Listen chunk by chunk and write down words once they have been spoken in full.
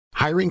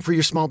Hiring for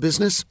your small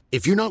business?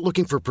 If you're not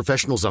looking for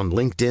professionals on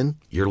LinkedIn,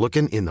 you're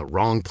looking in the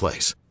wrong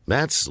place.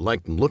 That's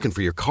like looking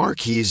for your car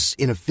keys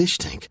in a fish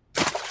tank.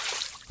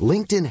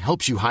 LinkedIn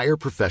helps you hire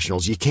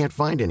professionals you can't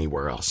find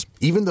anywhere else,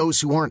 even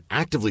those who aren't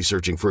actively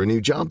searching for a new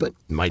job but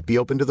might be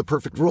open to the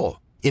perfect role.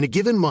 In a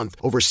given month,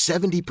 over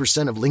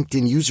 70% of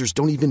LinkedIn users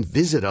don't even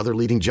visit other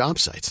leading job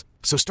sites.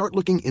 So start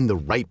looking in the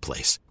right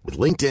place. With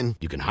LinkedIn,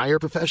 you can hire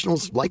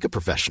professionals like a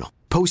professional.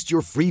 Post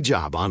your free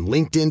job on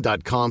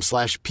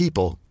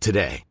linkedin.com/people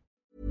today.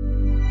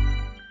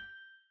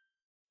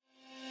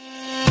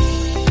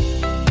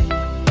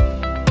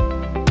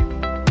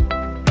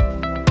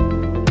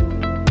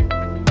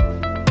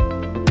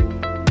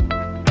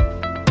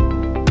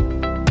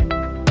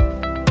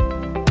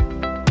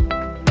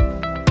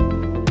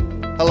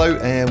 Hello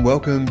and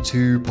welcome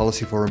to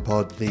Policy Forum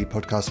Pod, the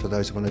podcast for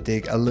those who want to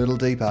dig a little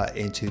deeper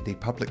into the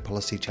public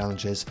policy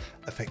challenges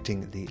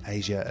affecting the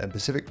Asia and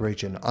Pacific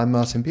region. I'm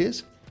Martin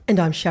Pearce. And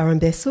I'm Sharon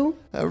Bessell.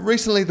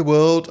 Recently, the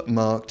world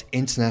marked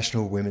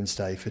International Women's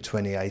Day for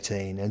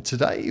 2018, and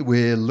today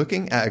we're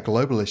looking at a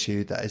global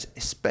issue that is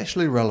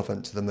especially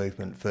relevant to the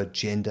movement for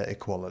gender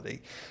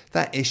equality.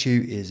 That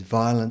issue is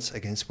violence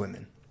against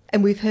women.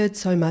 And we've heard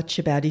so much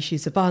about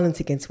issues of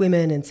violence against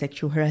women and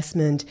sexual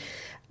harassment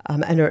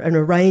and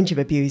a range of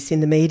abuse in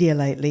the media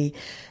lately.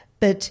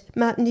 But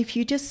Martin, if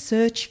you just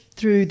search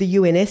through the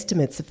UN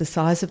estimates of the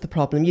size of the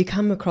problem, you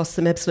come across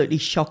some absolutely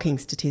shocking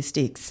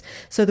statistics.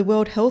 So the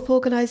World Health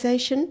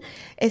Organization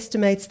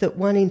estimates that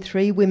 1 in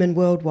 3 women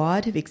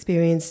worldwide have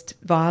experienced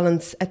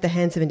violence at the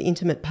hands of an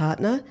intimate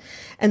partner,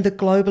 and that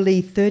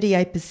globally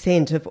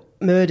 38% of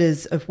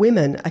murders of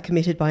women are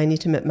committed by an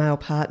intimate male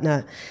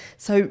partner.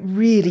 So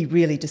really,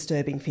 really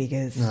disturbing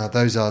figures. Now,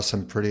 those are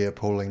some pretty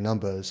appalling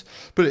numbers.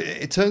 But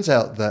it turns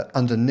out that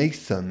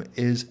underneath them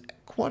is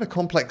quite a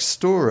complex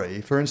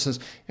story. For instance,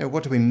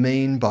 what do we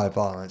mean by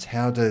violence?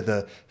 How do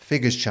the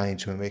figures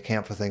change when we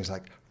account for things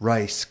like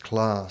race,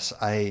 class,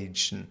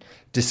 age and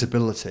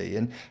disability?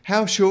 And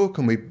how sure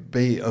can we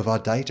be of our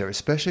data,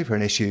 especially for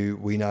an issue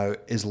we know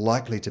is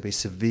likely to be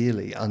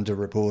severely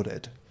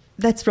underreported?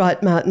 That's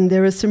right, Martin.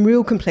 There are some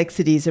real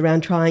complexities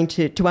around trying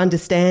to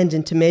understand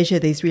and to measure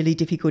these really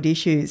difficult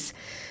issues.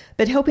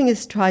 But helping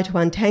us try to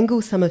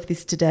untangle some of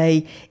this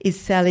today is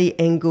Sally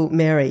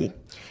Engle-Merry.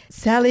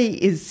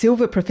 Sally is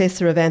Silver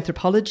Professor of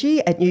Anthropology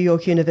at New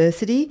York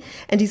University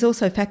and is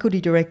also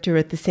Faculty Director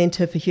at the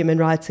Center for Human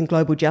Rights and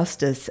Global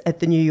Justice at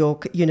the New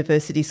York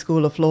University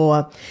School of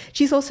Law.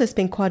 She's also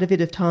spent quite a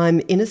bit of time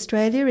in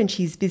Australia and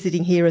she's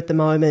visiting here at the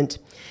moment.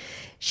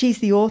 She's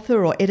the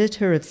author or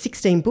editor of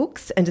 16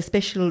 books and a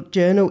special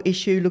journal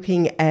issue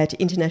looking at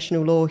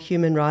international law,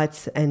 human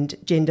rights and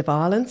gender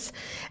violence,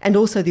 and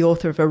also the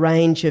author of a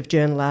range of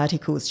journal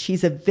articles.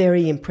 She's a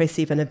very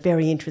impressive and a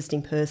very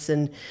interesting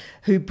person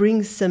who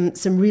brings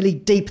some really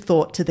deep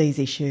thought to these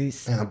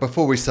issues.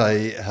 Before we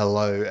say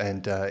hello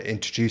and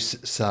introduce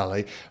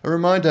Sally, a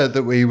reminder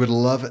that we would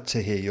love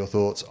to hear your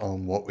thoughts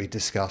on what we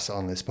discuss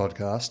on this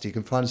podcast. You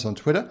can find us on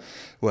Twitter,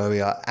 where we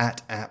are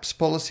at Apps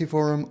Policy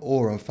Forum,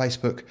 or on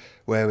Facebook,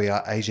 where we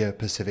are Asia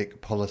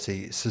Pacific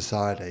Policy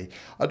Society.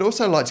 I'd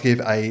also like to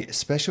give a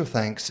special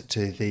thanks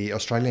to the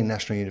Australian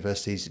National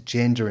University's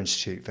Gender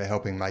Institute for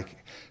helping make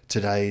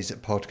today's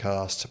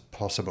podcast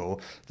possible.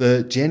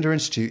 The Gender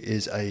Institute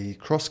is a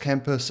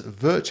cross-campus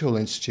virtual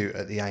institute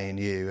at the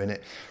ANU, and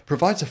it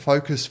provides a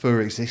focus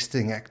for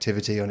existing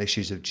activity on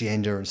issues of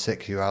gender and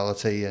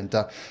sexuality and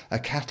a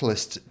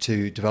catalyst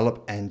to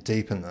develop and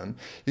deepen them.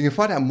 You can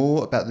find out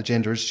more about the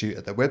Gender Institute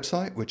at their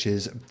website, which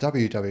is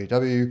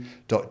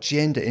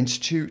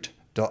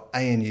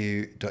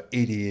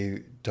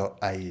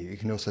www.genderinstitute.anu.edu.au. You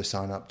can also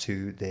sign up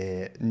to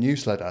their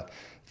newsletter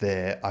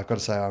there. I've got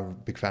to say I'm a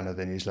big fan of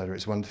their newsletter.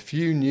 It's one of the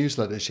few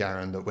newsletters,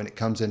 Sharon, that when it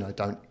comes in I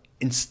don't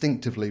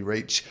instinctively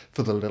reach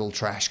for the little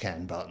trash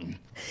can button.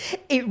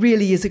 It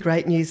really is a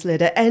great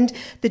newsletter, and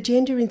the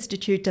Gender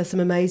Institute does some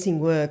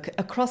amazing work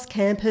across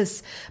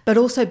campus but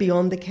also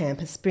beyond the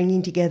campus,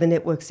 bringing together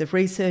networks of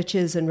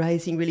researchers and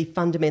raising really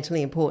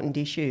fundamentally important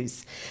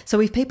issues.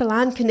 So if people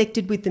aren't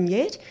connected with them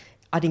yet,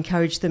 I'd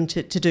encourage them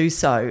to do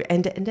so.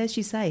 And as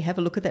you say, have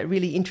a look at that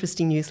really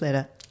interesting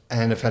newsletter.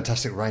 And a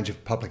fantastic range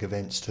of public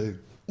events too.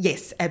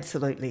 Yes,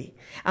 absolutely,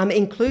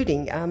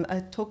 including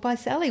a talk by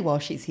Sally while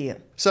she's here.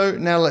 So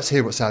now let's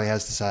hear what Sally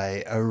has to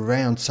say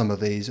around some of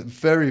these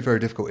very, very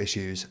difficult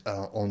issues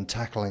on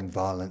tackling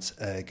violence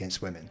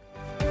against women.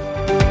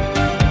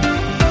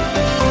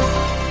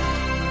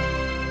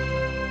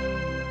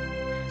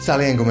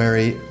 Sally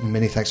Engle-Merry,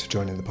 many thanks for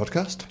joining the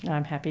podcast.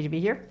 I'm happy to be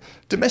here.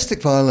 Domestic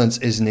violence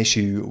is an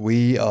issue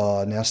we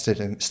are now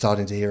starting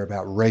to hear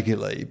about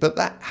regularly, but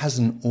that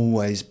hasn't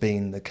always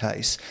been the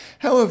case.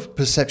 How have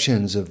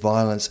perceptions of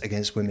violence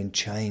against women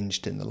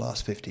changed in the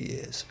last 50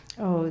 years?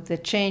 Oh, the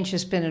change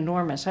has been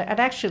enormous. I'd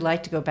actually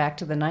like to go back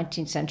to the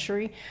 19th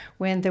century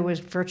when there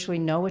was virtually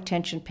no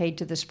attention paid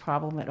to this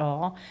problem at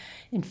all.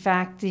 In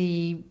fact,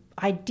 the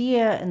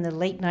idea in the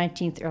late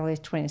 19th, early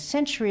 20th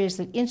century is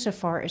that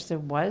insofar as there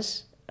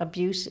was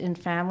abuse in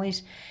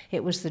families,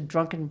 it was the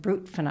drunken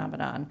brute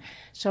phenomenon.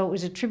 So it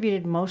was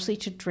attributed mostly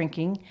to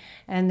drinking,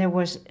 and there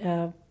was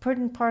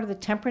part of the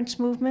temperance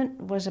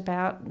movement was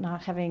about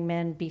not having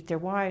men beat their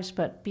wives,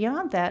 but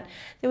beyond that,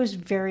 there was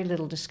very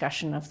little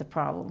discussion of the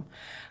problem.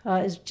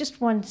 It's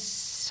just one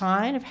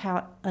sign of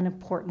how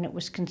unimportant it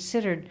was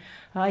considered.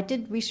 I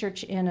did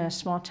research in a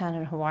small town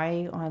in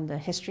Hawaii on the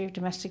history of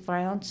domestic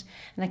violence,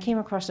 and I came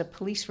across a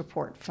police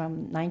report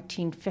from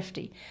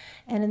 1950.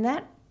 And in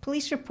that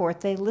police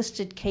report, they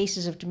listed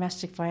cases of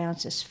domestic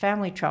violence as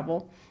family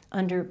trouble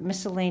under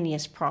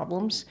miscellaneous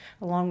problems,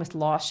 along with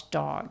lost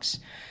dogs.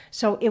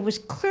 So it was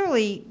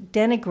clearly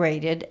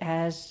denigrated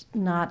as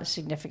not a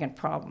significant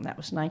problem. That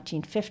was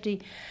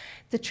 1950.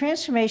 The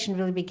transformation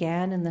really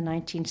began in the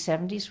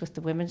 1970s with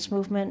the women's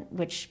movement,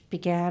 which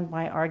began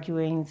by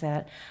arguing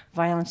that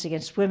violence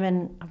against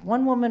women of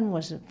one woman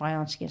was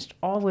violence against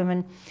all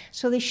women.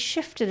 So they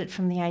shifted it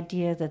from the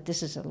idea that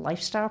this is a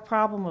lifestyle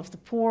problem of the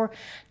poor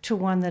to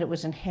one that it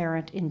was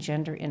inherent in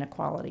gender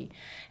inequality.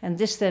 And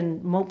this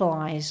then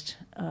mobilized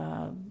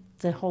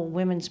the whole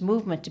women's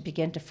movement to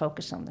begin to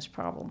focus on this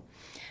problem.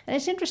 And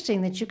it's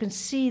interesting that you can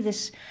see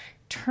this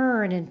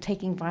turn in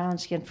taking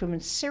violence against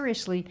women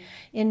seriously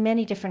in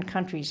many different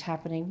countries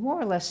happening more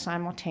or less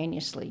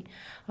simultaneously.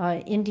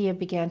 India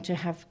began to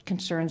have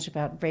concerns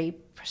about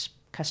rape,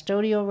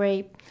 custodial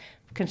rape.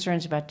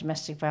 Concerns about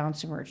domestic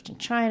violence emerged in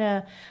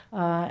China,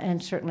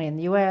 and certainly in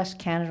the US,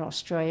 Canada,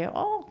 Australia,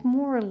 all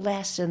more or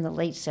less in the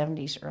late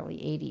 70s, early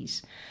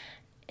 80s.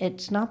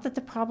 It's not that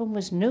the problem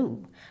was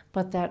new,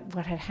 but that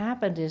what had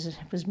happened is it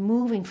was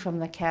moving from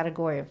the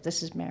category of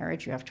this is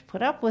marriage, you have to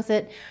put up with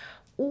it,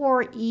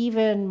 or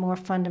even more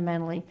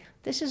fundamentally,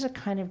 this is a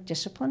kind of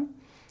discipline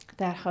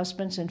that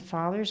husbands and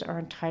fathers are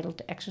entitled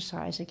to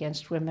exercise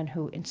against women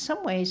who in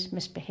some ways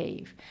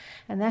misbehave.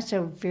 And that's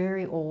a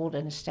very old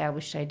and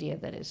established idea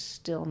that is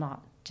still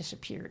not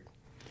disappeared.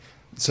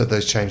 So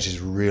those changes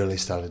really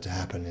started to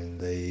happen in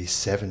the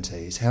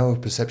 70s. How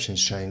have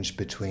perceptions changed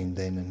between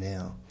then and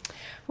now?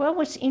 Well,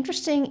 what's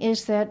interesting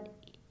is that,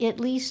 at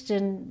least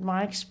in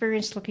my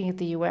experience looking at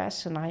the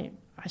US, and I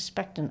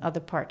suspect in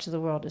other parts of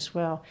the world as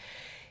well,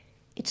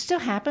 it still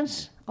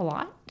happens a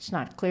lot. It's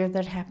not clear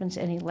that it happens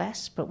any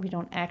less, but we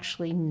don't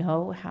actually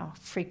know how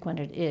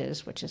frequent it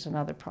is, which is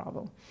another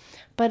problem.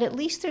 But at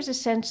least there's a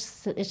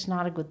sense that it's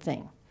not a good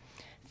thing.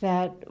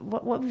 That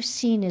what we've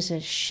seen is a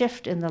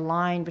shift in the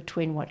line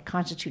between what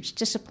constitutes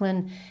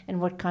discipline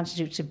and what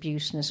constitutes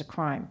abuse and is a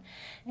crime.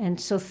 And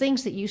so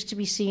things that used to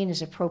be seen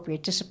as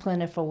appropriate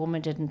discipline if a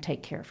woman didn't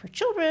take care of her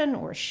children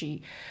or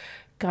she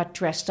got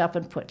dressed up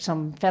and put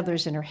some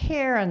feathers in her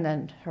hair, and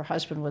then her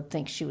husband would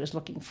think she was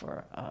looking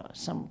for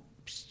some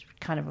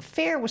kind of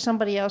affair with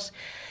somebody else.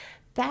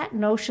 That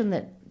notion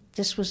that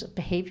this was a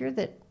behavior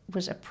that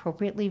was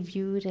appropriately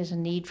viewed as a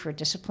need for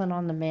discipline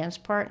on the man's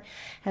part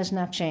has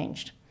not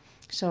changed.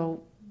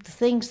 So the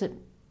things that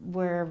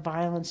where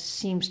violence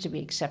seems to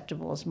be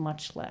acceptable is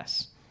much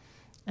less.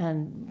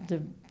 And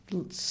the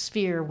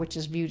sphere which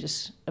is viewed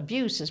as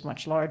abuse is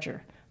much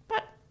larger.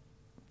 But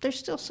there's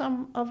still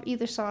some of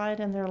either side,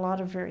 and there are a lot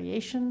of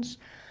variations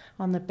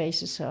on the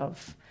basis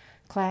of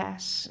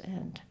class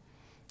and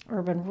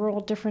urban-rural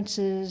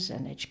differences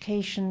and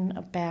education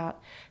about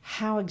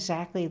how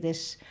exactly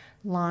this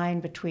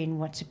line between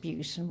what's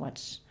abuse and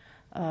what's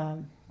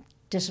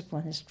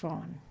discipline is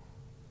drawn.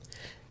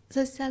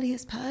 So, Sally,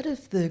 as part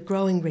of the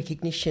growing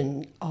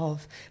recognition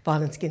of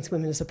violence against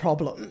women as a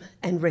problem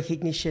and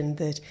recognition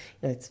that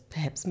it's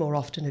perhaps more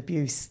often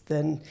abuse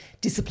than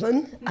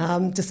discipline,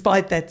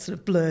 despite that sort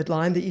of blurred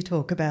line that you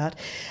talk about,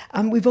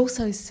 we've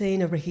also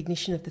seen a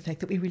recognition of the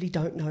fact that we really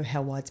don't know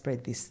how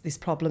widespread this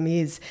problem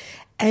is.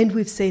 And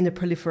we've seen a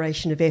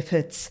proliferation of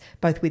efforts,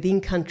 both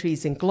within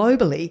countries and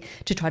globally,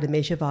 to try to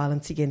measure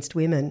violence against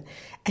women.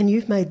 And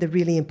you've made the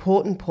really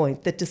important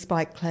point that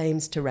despite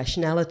claims to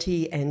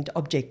rationality and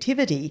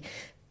objectivity,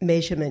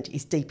 measurement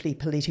is deeply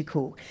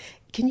political.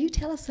 Can you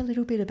tell us a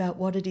little bit about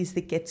what it is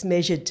that gets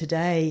measured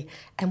today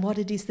and what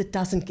it is that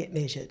doesn't get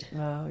measured?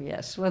 Oh,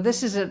 yes. Well,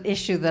 this is an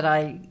issue that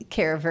I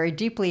care very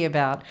deeply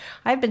about.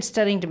 I've been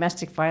studying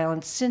domestic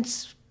violence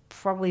since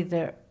probably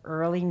the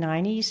early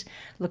 90s,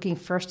 looking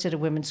first at a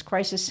women's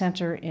crisis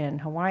center in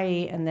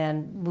Hawaii and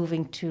then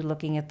moving to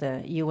looking at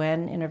the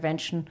UN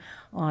intervention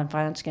on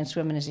violence against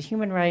women as a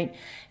human right.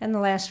 And the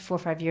last 4 or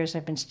 5 years,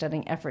 I've been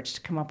studying efforts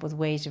to come up with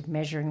ways of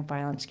measuring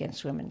violence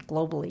against women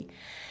globally.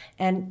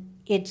 And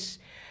it's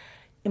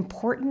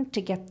important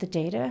to get the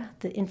data.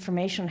 The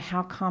information on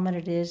how common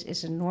it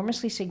is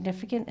enormously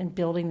significant in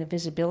building the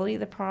visibility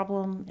of the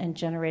problem and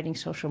generating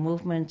social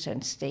movements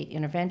and state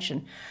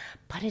intervention.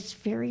 But it's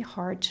very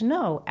hard to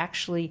know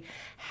actually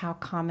how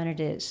common it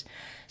is.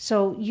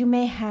 So you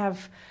may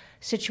have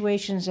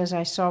situations, as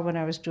I saw when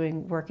I was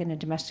doing work in a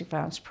domestic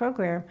violence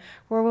program,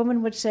 where a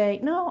woman would say,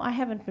 no, I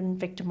haven't been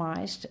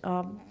victimized.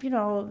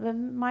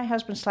 My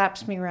husband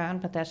slaps me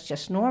around, but that's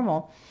just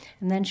normal.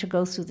 And then she'll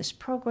go through this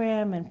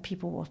program and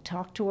people will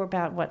talk to her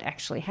about what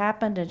actually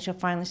happened, and she'll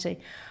finally say,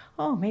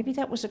 oh, maybe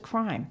that was a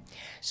crime.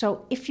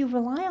 So if you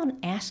rely on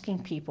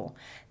asking people,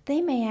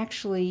 they may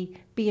actually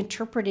be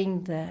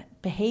interpreting the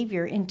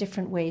behavior in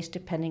different ways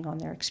depending on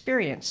their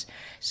experience.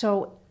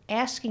 So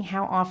asking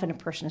how often a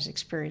person has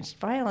experienced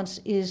violence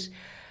is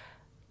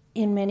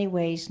in many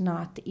ways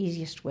not the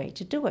easiest way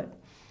to do it.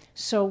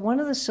 So one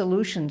of the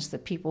solutions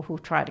that people who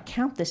try to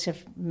count this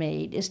have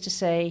made is to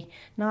say,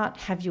 not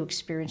have you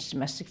experienced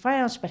domestic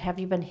violence, but have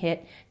you been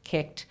hit,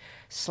 kicked,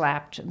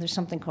 slapped? And there's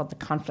something called the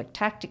conflict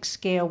tactics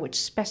scale, which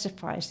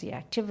specifies the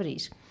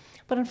activities.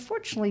 But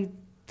unfortunately,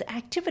 the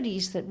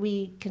activities that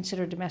we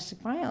consider domestic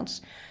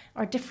violence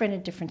are different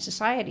in different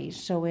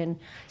societies. So in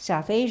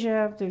South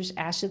Asia, there's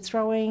acid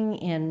throwing.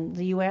 In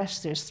the US,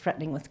 there's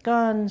threatening with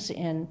guns.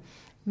 In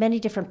many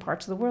different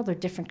parts of the world, there are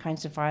different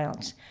kinds of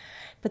violence.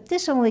 But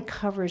this only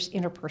covers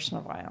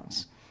interpersonal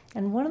violence.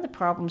 And one of the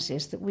problems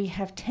is that we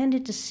have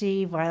tended to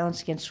see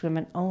violence against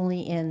women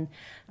only in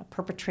a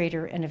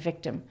perpetrator and a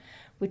victim,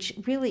 which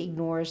really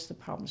ignores the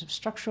problems of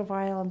structural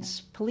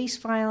violence, police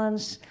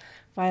violence,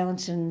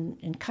 violence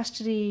in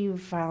custody,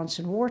 violence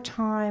in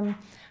wartime,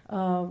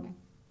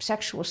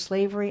 sexual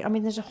slavery. I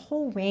mean, there's a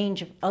whole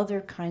range of other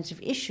kinds of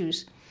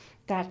issues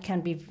that can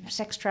be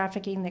sex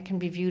trafficking, that can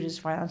be viewed as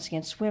violence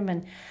against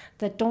women,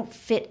 that don't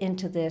fit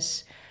into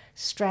this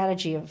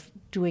strategy of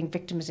doing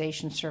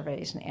victimization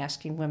surveys and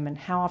asking women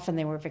how often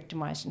they were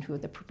victimized and who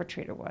the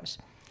perpetrator was.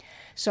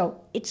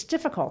 So it's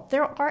difficult.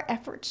 There are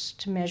efforts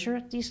to measure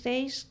it these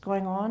days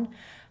going on.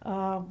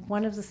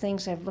 One of the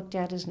things I've looked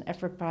at is an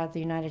effort by the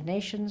United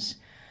Nations,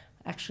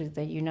 actually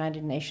the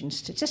United Nations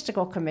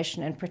Statistical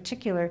Commission in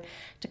particular,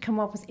 to come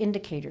up with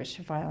indicators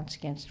for violence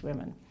against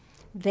women.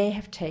 They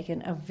have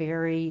taken a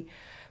very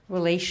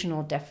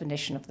relational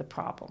definition of the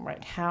problem,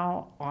 right?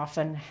 How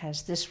often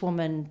has this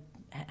woman,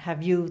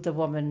 have you, the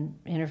woman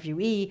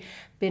interviewee,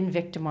 been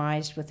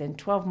victimized within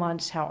 12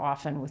 months? How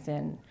often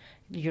within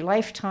your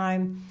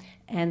lifetime?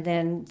 And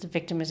then the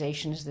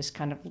victimization is this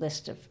kind of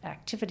list of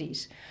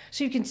activities.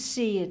 So you can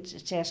see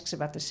it asks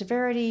about the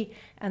severity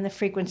and the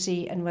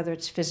frequency and whether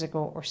it's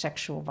physical or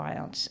sexual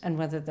violence and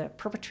whether the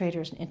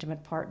perpetrator is an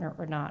intimate partner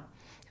or not.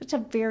 So it's a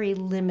very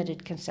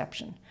limited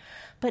conception.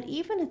 But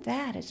even at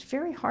that, it's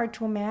very hard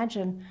to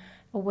imagine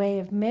a way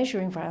of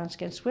measuring violence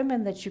against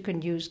women that you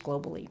can use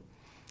globally.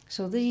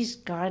 So these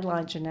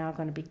guidelines are now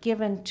going to be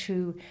given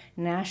to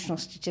national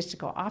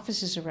statistical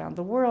offices around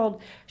the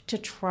world to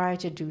try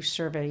to do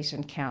surveys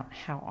and count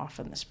how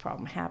often this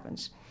problem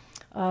happens.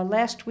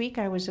 Last week,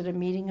 I was at a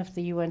meeting of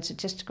the UN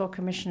Statistical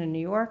Commission in New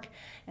York,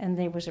 and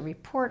there was a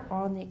report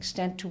on the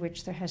extent to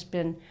which there has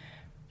been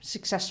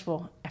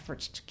successful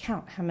efforts to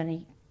count how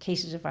many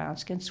cases of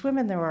violence against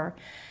women there are.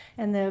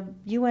 And the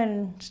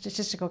UN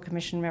Statistical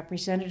Commission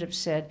representative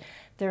said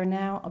there are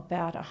now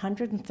about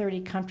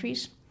 130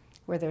 countries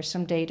where there's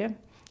some data,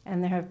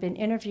 and there have been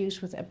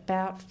interviews with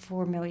about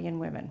 4 million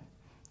women.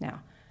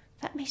 Now,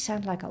 that may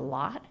sound like a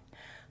lot,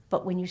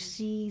 but when you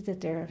see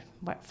that there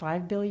are,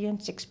 5 billion,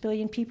 6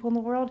 billion people in the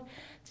world,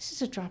 this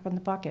is a drop in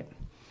the bucket.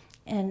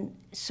 And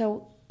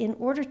so in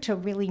order to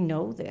really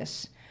know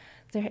this,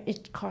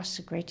 it costs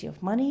a great deal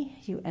of money.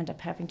 You end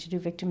up having to do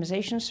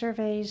victimization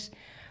surveys,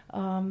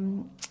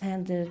 and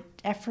the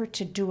effort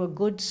to do a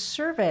good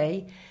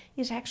survey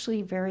is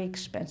actually a very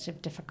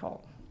expensive,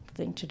 difficult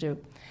thing to do.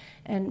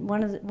 And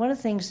one of the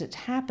things that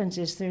happens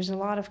is there's a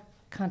lot of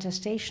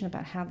contestation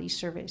about how these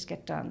surveys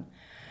get done.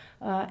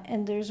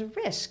 And there's a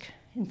risk,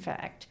 in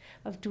fact,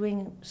 of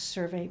doing a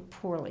survey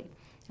poorly.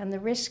 And the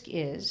risk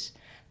is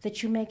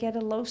that you may get a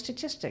low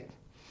statistic.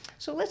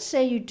 So let's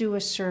say you do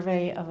a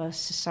survey of a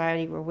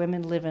society where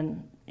women live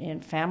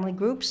in family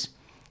groups,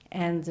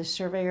 and the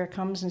surveyor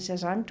comes and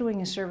says, I'm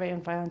doing a survey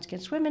on violence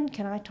against women.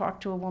 Can I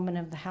talk to a woman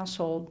of the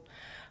household?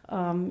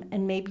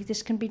 And maybe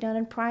this can be done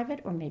in private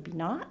or maybe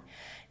not.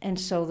 And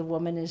so the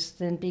woman is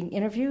then being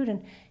interviewed,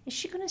 and is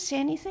she going to say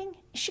anything?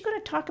 Is she going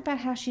to talk about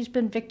how she's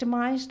been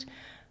victimized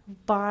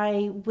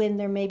by when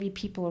there may be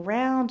people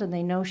around and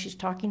they know she's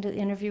talking to the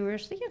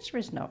interviewers? The answer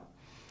is no.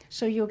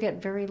 So you'll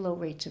get very low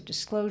rates of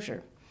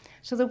disclosure.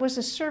 So there was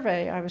a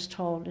survey, I was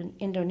told, in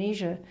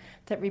Indonesia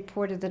that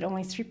reported that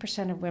only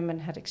 3% of women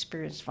had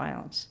experienced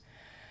violence.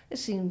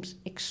 This seems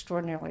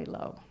extraordinarily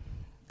low.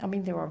 I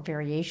mean, there are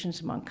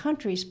variations among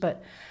countries,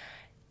 but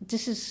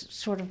this is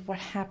sort of what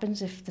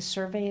happens if the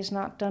survey is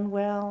not done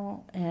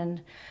well and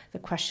the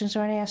questions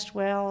aren't asked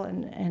well.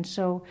 And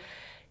so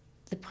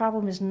the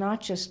problem is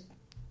not just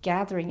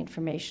gathering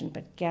information,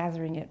 but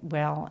gathering it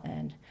well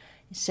and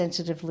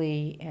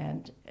sensitively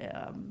and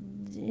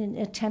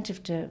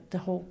attentive to the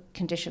whole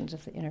conditions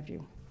of the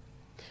interview.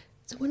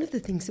 So one of the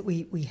things that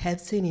we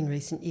have seen in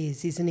recent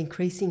years is an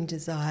increasing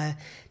desire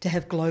to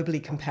have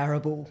globally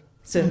comparable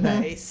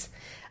surveys.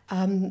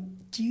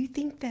 Do you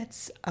think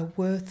that's a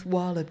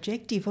worthwhile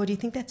objective, or do you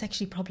think that's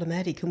actually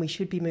problematic and we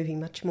should be moving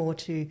much more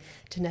to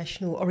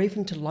national or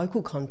even to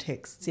local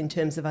contexts in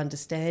terms of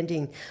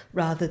understanding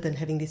rather than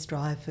having this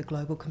drive for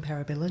global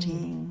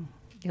comparability?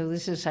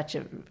 This is such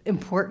an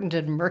important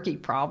and murky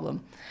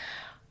problem.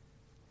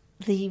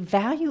 The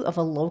value of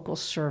a local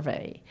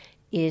survey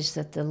is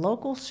that the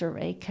local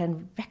survey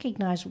can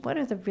recognize what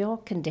are the real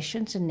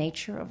conditions and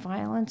nature of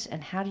violence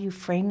and how do you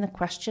frame the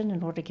question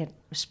in order to get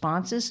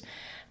responses.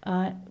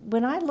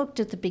 When I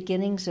looked at the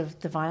beginnings of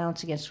the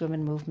violence against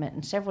women movement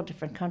in several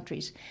different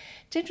countries,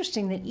 it's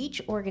interesting that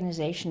each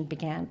organization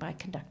began by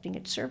conducting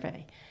its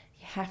survey.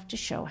 You have to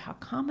show how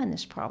common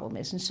this problem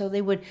is. And so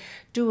they would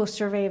do a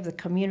survey of the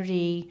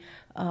community,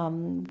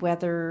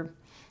 whether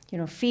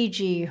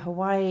Fiji,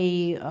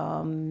 Hawaii,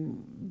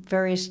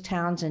 various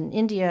towns in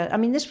India. I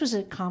mean, this was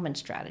a common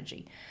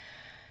strategy.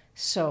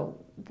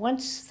 So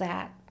once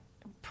that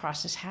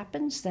process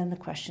happens, then the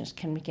question is,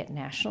 can we get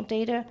national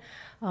data?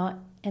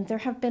 And there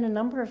have been a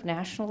number of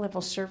national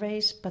level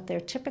surveys, but they're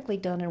typically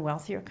done in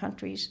wealthier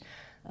countries.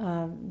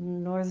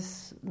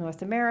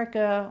 North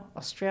America,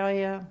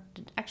 Australia,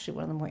 actually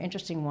one of the more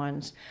interesting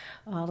ones,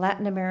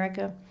 Latin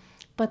America.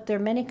 But there are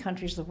many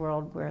countries of the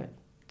world where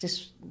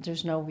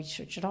there's no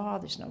research at all,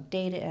 there's no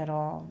data at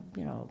all,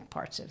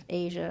 parts of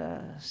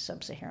Asia,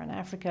 sub-Saharan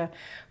Africa,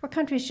 where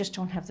countries just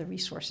don't have the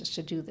resources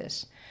to do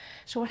this.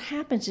 So what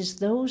happens is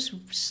those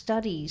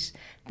studies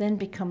then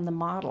become the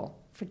model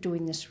for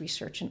doing this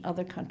research in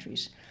other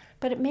countries.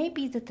 But it may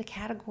be that the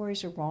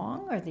categories are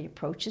wrong or the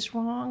approach is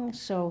wrong.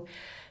 So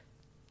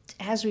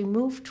as we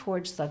move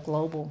towards the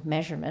global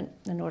measurement,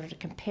 in order to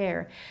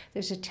compare,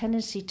 there's a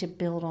tendency to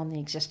build on the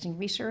existing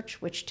research,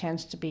 which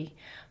tends to be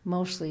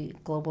mostly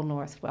global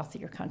north,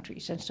 wealthier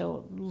countries, and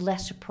so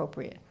less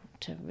appropriate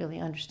to really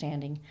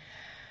understanding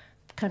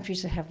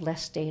countries that have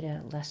less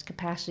data, less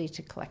capacity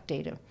to collect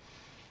data.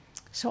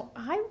 So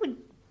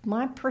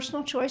my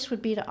personal choice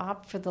would be to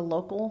opt for the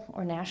local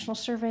or national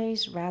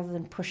surveys rather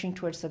than pushing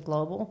towards the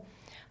global.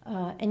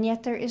 And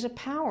yet there is a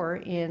power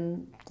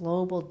in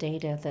global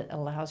data that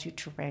allows you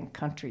to rank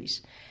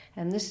countries.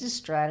 And this is a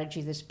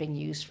strategy that's being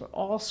used for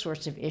all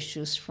sorts of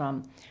issues,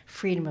 from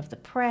freedom of the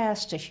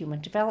press to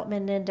Human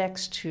Development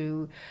Index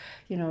to,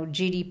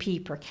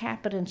 GDP per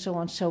capita and so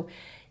on. So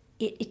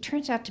it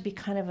turns out to be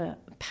kind of a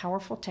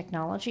powerful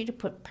technology to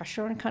put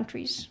pressure on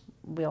countries.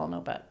 We all know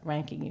about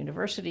ranking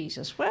universities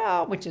as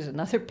well, which is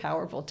another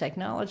powerful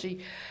technology.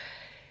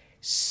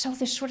 So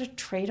there's sort of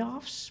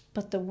trade-offs,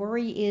 but the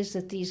worry is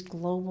that these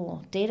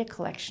global data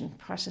collection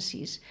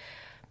processes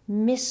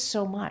miss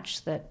so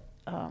much that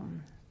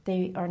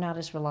they are not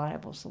as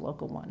reliable as the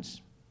local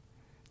ones.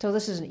 So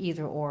this is an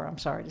either or, I'm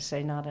sorry to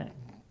say, not a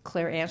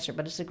clear answer,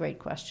 but it's a great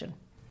question.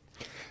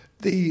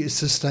 The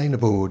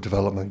Sustainable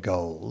Development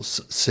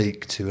Goals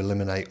seek to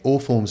eliminate all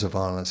forms of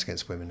violence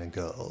against women and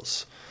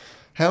girls.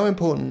 How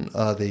important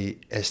are the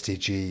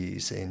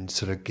SDGs in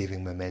sort of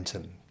giving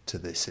momentum to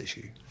this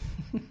issue?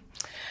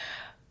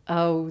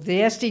 Oh,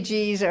 the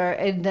SDGs are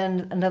and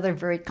then another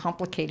very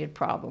complicated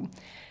problem.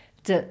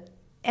 The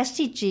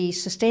SDGs,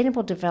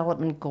 Sustainable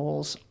Development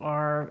Goals,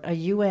 are a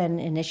UN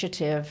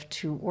initiative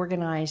to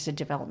organize a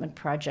development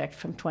project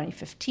from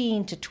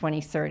 2015 to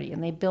 2030,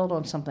 and they build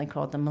on something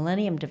called the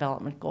Millennium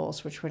Development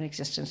Goals, which were in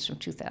existence from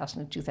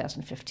 2000 to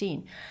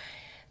 2015.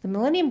 The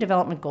Millennium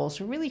Development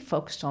Goals are really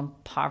focused on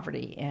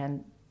poverty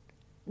and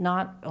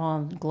not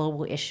on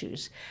global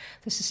issues.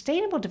 The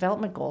Sustainable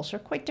Development Goals are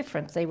quite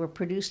different. They were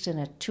produced in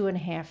a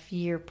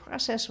 2.5-year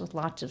process with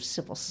lots of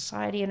civil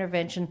society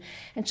intervention,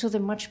 and so they're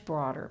much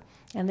broader.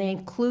 And they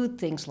include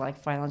things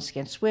like violence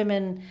against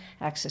women,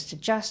 access to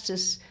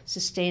justice,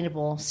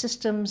 sustainable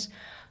systems.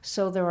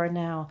 So there are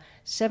now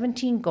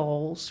 17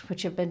 goals,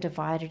 which have been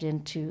divided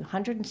into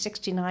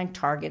 169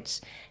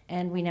 targets,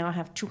 and we now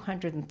have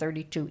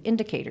 232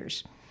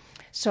 indicators.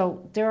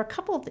 So there are a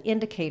couple of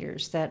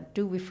indicators that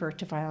do refer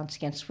to violence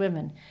against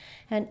women.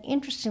 And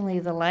interestingly,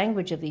 the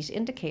language of these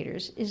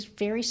indicators is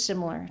very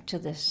similar to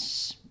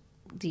these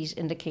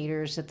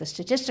indicators that the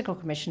Statistical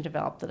Commission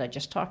developed that I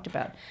just talked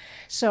about.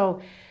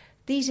 So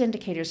these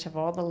indicators have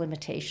all the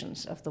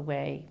limitations of the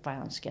way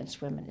violence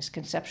against women is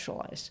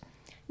conceptualized.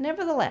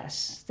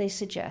 Nevertheless, they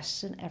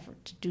suggest an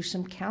effort to do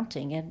some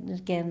counting. And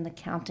again, the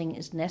counting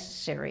is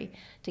necessary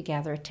to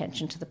gather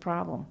attention to the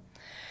problem.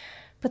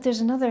 But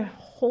there's another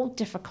whole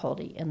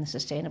difficulty in the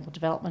Sustainable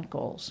Development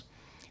Goals,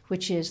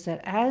 which is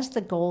that as the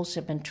goals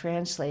have been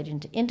translated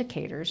into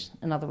indicators,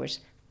 in other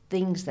words,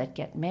 things that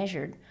get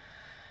measured,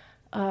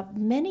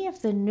 many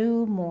of the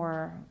new,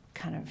 more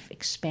kind of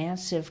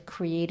expansive,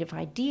 creative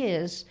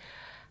ideas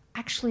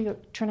actually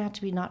turn out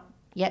to be not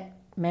yet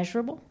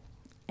measurable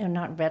and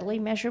not readily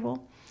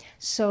measurable.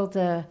 So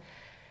the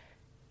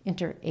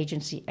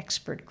Interagency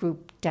Expert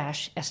Group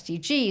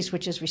SDGs,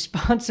 which is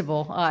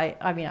responsible,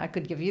 I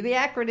could give you the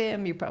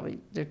acronym,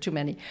 there are too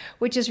many,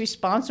 which is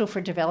responsible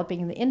for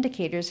developing the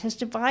indicators, has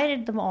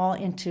divided them all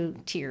into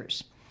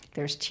tiers.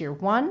 There's tier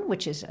 1,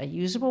 which is a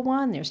usable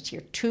one. There's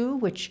tier 2,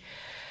 which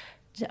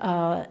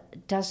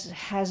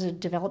has a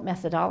developed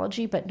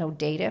methodology but no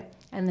data.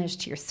 And there's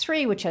tier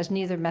 3, which has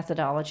neither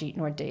methodology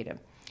nor data.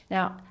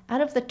 Now,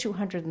 out of the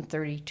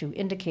 232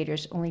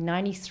 indicators, only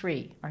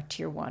 93 are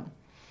tier 1.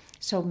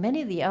 So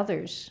many of the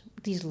others,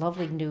 these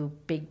lovely new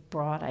big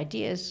broad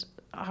ideas,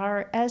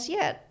 are as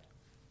yet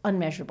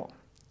unmeasurable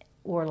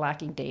or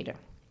lacking data.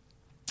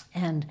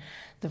 And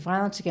the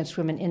violence against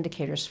women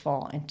indicators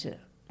fall into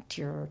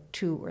tier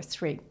 2 or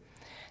 3.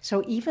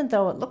 So even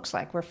though it looks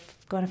like we're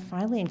going to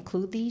finally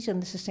include these in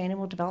the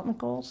Sustainable Development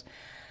Goals,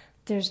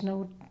 there's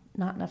not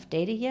enough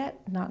data yet,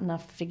 not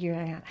enough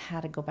figuring out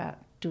how to go about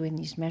doing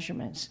these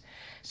measurements.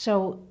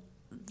 So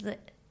the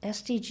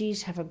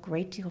SDGs have a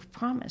great deal of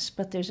promise,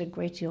 but there's a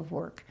great deal of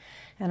work.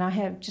 And I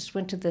have just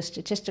went to the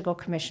Statistical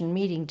Commission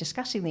meeting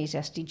discussing these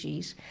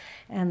SDGs,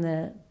 and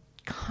the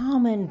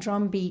common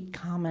drumbeat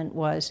comment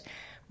was,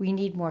 we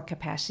need more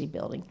capacity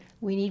building,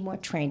 we need more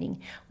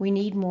training, we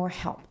need more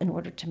help in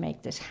order to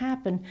make this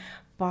happen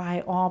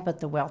by all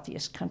but the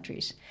wealthiest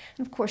countries.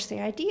 And of course,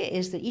 the idea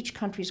is that each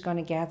country is going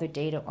to gather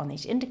data on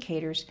these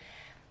indicators,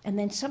 and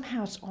then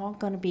somehow it's all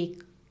going to be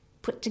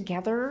put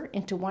together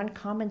into one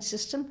common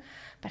system.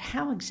 But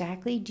how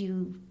exactly do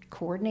you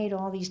coordinate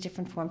all these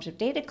different forms of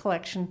data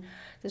collection?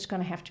 There's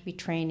going to have to be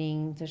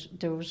training.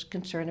 There was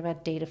concern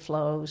about data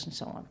flows and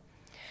so on.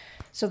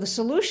 So the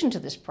solution to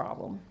this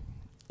problem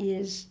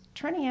is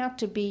turning out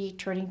to be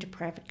turning to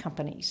private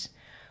companies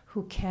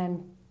who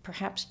can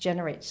perhaps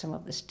generate some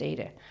of this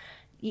data.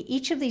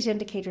 Each of these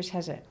indicators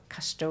has a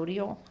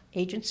custodial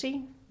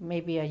agency,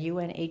 maybe a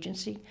UN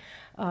agency,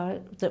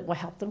 that will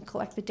help them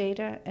collect the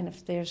data. And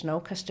if there's no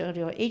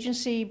custodial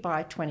agency,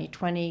 by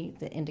 2020,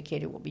 the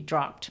indicator will be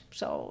dropped.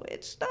 So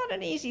it's not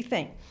an easy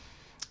thing.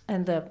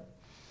 And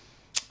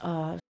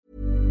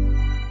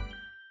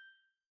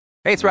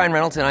Hey, it's Ryan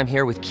Reynolds, and I'm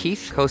here with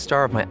Keith,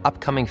 co-star of my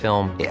upcoming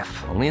film,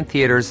 If, only in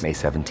theaters May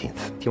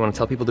 17th. Do you want to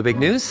tell people the big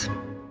news?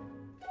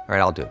 All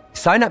right, I'll do it.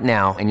 Sign up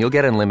now and you'll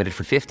get unlimited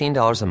for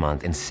 $15 a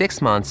month and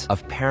 6 months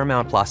of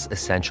Paramount Plus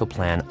Essential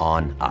Plan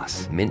on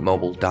us.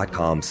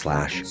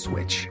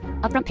 MintMobile.com/switch.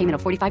 Upfront payment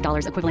of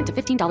 $45 equivalent to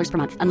 $15 per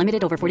month.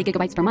 Unlimited over 40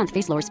 gigabytes per month.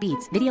 Face lower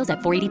speeds. Videos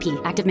at 480p.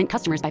 Active Mint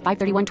customers by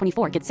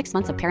 531.24 get 6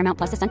 months of Paramount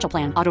Plus Essential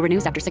Plan. Auto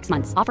renews after 6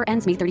 months. Offer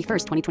ends May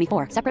 31st,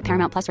 2024. Separate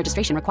Paramount Plus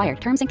registration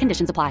required. Terms and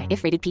conditions apply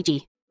if rated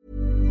PG.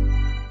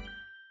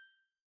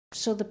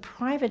 So the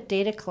private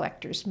data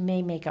collectors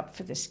may make up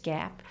for this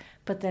gap,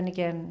 but then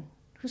again,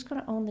 who's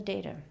going to own the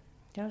data?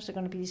 Is it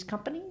going to be these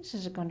companies?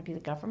 Is it going to be the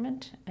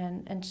government?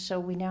 And so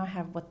we now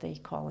have what they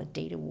call a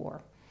data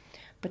war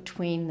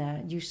between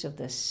the use of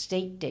the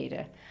state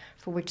data,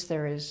 for which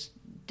there is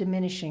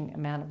diminishing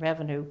amount of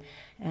revenue,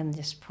 and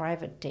this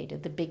private data,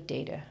 the big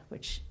data,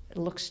 which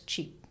looks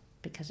cheap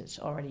because it's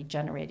already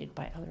generated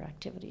by other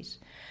activities.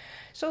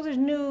 So there's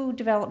new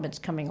developments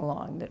coming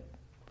along that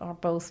are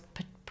both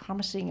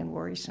promising and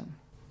worrisome.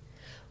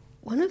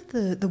 One of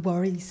the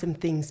worrisome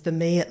things, for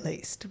me at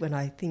least, when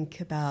I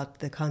think about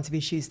the kinds of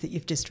issues that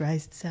you've just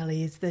raised,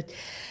 Sally, is that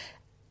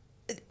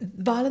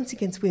violence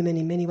against women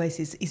in many ways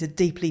is a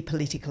deeply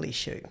political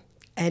issue.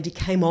 And it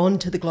came on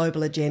to the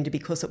global agenda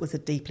because it was a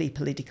deeply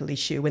political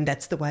issue, and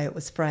that's the way it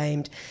was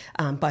framed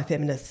by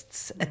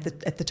feminists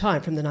at the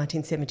time, from the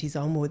 1970s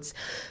onwards.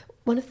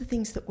 One of the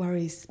things that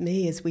worries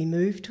me as we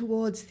move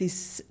towards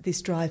this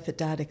drive for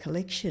data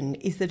collection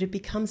is that it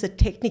becomes a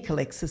technical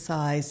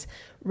exercise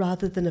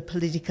rather than a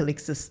political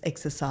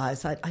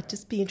exercise. I'd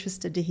just be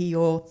interested to hear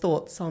your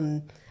thoughts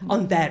on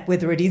that,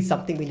 whether it is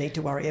something we need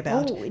to worry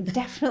about. Oh,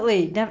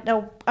 definitely.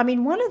 No, I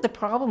mean, one of the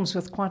problems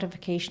with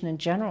quantification in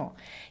general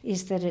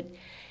is that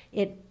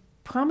it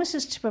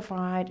promises to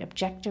provide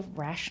objective,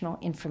 rational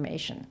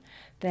information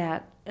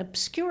that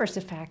obscures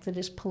the fact that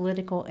it's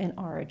political in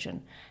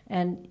origin.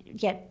 And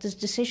yet the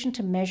decision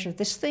to measure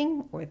this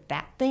thing or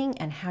that thing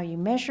and how you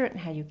measure it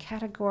and how you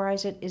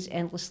categorize it is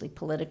endlessly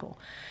political.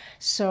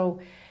 So,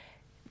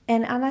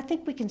 and I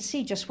think we can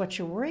see just what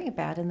you're worrying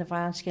about in the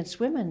violence against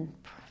women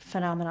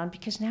phenomenon,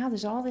 because now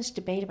there's all this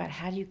debate about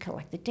how do you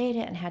collect the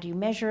data and how do you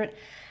measure it.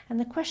 And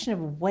the question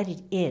of what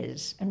it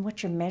is and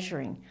what you're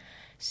measuring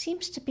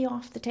seems to be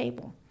off the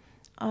table.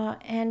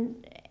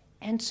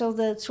 And so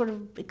the sort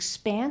of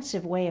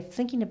expansive way of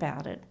thinking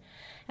about it,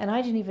 and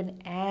I didn't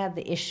even add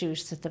the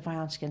issues that the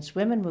violence against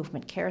women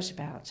movement cares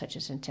about, such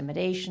as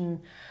intimidation,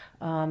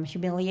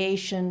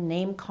 humiliation,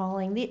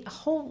 name-calling, the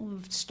whole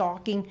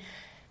stalking,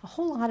 a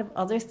whole lot of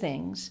other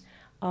things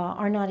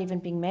are not even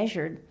being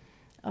measured,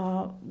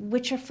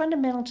 which are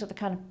fundamental to the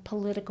kind of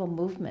political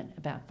movement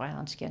about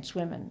violence against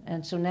women.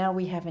 And so now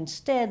we have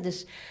instead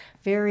this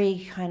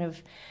very kind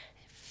of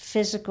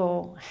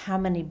physical, how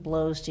many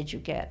blows did you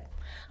get?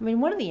 I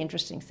mean, one of the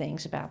interesting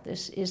things about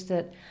this is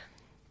that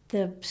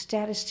the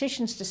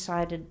statisticians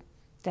decided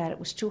that it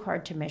was too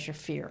hard to measure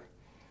fear.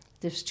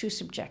 This was too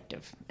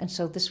subjective, and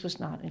so this was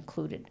not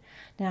included.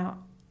 Now,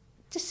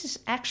 this is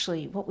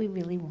actually what we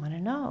really want to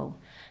know.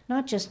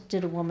 Not just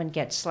did a woman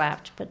get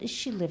slapped, but is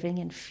she living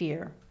in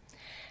fear?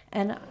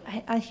 And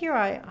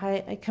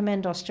I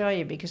commend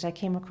Australia, because I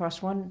came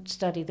across one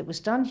study that was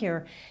done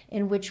here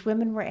in which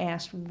women were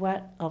asked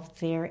what of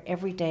their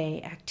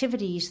everyday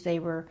activities they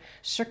were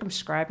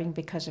circumscribing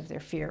because of their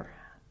fear.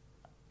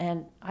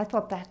 And I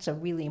thought that's a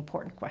really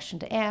important question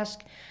to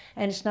ask.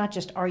 And it's not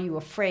just, are you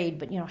afraid,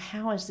 but,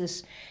 how has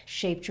this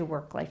shaped your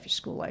work life, your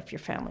school life, your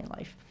family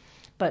life?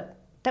 But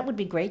that would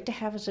be great to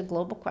have as a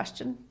global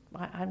question.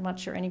 I'm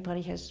not sure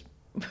anybody has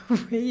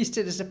raised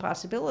it as a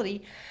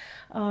possibility.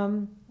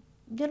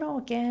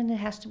 again, it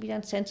has to be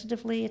done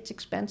sensitively. It's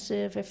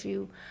expensive. If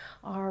you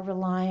are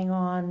relying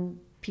on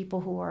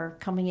people who are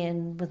coming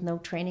in with no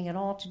training at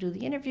all to do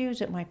the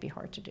interviews, it might be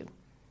hard to do.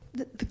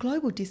 The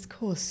global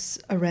discourse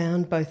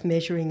around both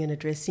measuring and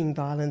addressing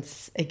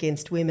violence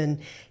against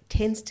women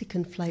tends to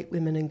conflate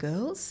women and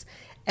girls.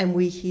 And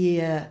we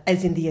hear,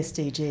 as in the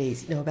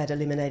SDGs, about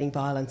eliminating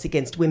violence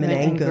against women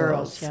and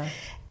girls. Yeah.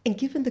 And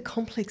given the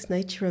complex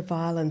nature of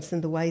violence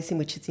and the ways in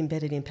which it's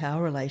embedded in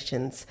power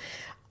relations,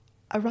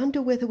 I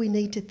wonder whether we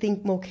need to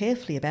think more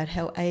carefully about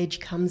how age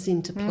comes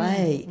into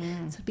play.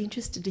 So I'd be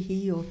interested to hear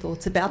your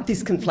thoughts about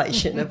this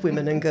conflation of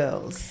women and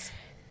girls.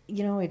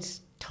 It's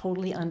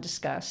totally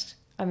undiscussed.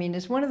 I mean,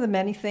 it's one of the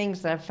many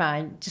things that I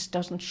find just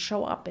doesn't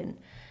show up in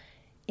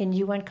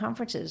UN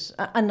conferences.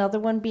 Another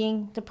one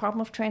being the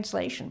problem of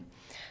translation.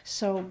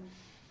 Actually,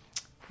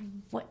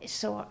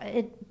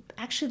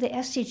 the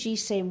SDGs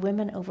say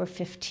women over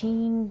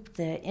 15.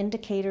 The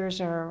indicators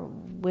are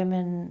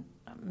women,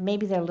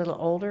 maybe they're a little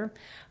older.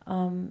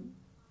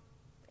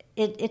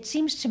 It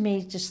seems to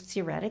me, just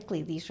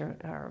theoretically, these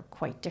are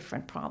quite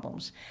different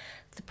problems.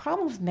 The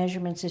problem with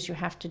measurements is you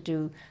have to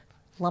do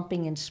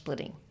lumping and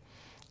splitting.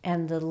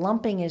 And the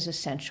lumping is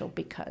essential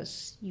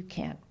because you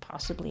can't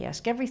possibly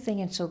ask everything,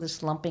 and so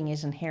this lumping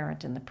is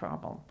inherent in the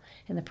problem,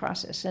 in the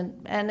process.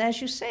 And as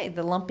you say,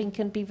 the lumping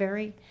can be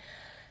very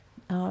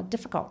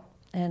difficult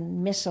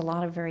and miss a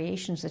lot of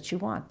variations that you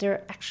want. There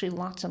are actually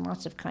lots and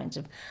lots of kinds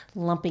of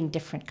lumping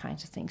different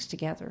kinds of things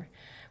together,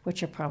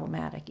 which are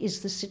problematic. Is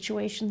the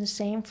situation the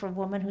same for a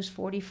woman who's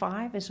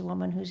 45 as a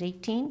woman who's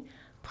 18?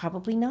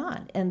 Probably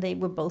not, and they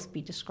would both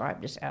be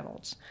described as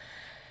adults.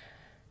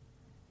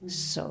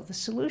 So the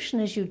solution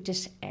is you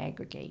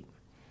disaggregate.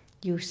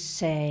 You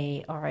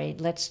say, all right,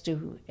 let's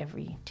do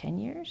every 10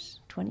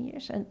 years, 20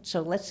 years. And so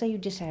let's say you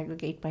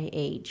disaggregate by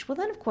age. Well,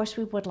 then, of course,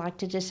 we would like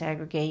to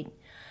disaggregate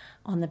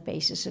on the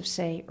basis of,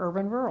 say,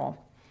 urban-rural.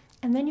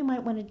 And then you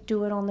might want to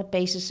do it on the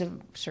basis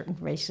of certain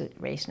race and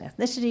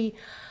ethnicity,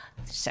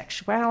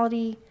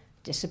 sexuality,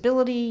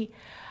 disability,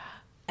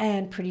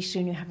 and pretty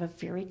soon you have a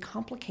very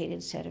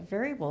complicated set of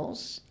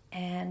variables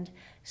and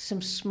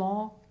some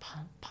small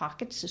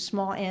pockets of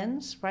small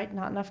n's, right?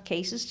 Not enough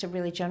cases to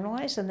really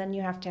generalize, and then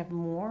you have to have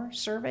more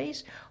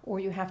surveys, or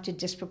you have to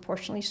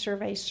disproportionately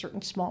survey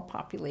certain small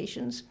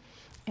populations,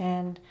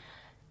 and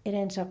it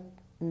ends up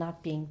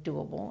not being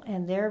doable.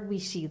 And there we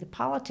see the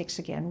politics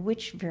again.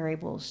 Which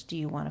variables do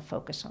you want to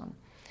focus on?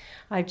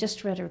 I've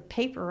just read a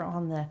paper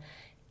on the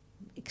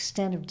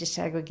extent of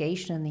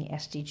disaggregation in the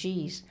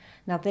SDGs.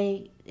 Now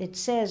it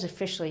says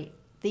officially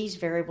these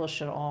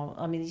variables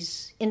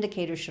these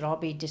indicators should all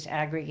be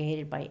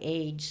disaggregated by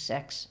age,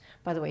 sex.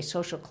 By the way,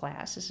 social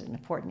class is an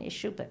important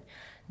issue, but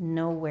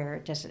nowhere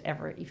does it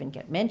ever even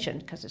get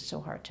mentioned because it's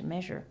so hard to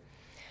measure.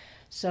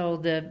 So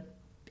the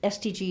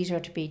SDGs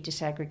are to be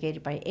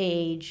disaggregated by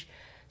age,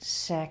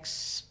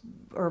 sex,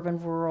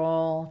 urban,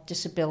 rural,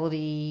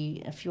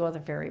 disability, a few other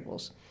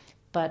variables.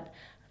 But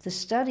the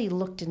study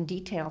looked in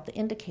detail at the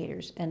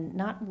indicators, and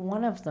not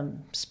one of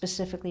them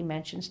specifically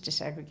mentions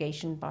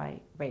disaggregation by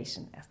race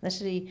and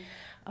ethnicity.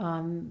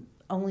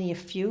 Only a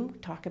few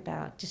talk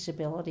about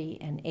disability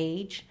and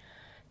age,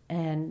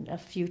 and a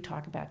few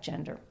talk about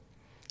gender.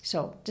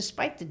 So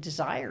despite the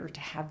desire to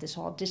have this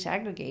all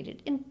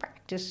disaggregated, in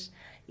practice,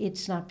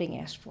 it's not being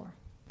asked for.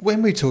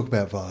 When we talk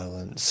about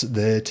violence,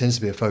 there tends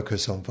to be a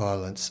focus on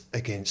violence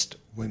against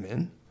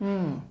women.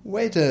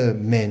 Where do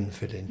men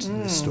fit into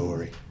this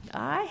story?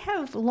 I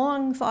have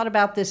long thought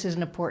about this as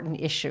an important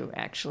issue,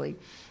 actually.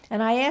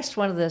 And I asked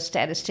one of the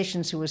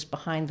statisticians who was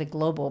behind the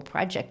global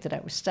project that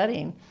I was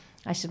studying,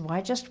 I said,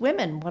 why just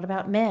women? What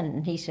about men?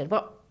 And he said,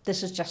 well,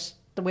 this is just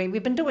the way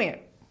we've been doing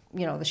it.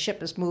 The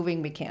ship is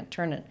moving, we can't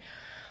turn it.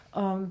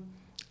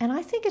 And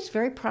I think it's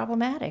very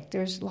problematic.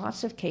 There's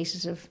lots of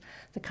cases of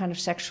the kind of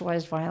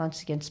sexualized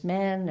violence against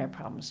men. There are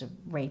problems of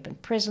rape in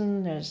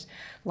prison. There's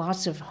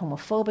lots of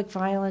homophobic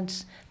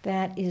violence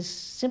that is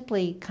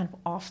simply kind of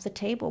off the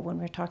table when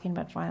we're talking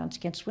about violence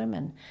against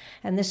women.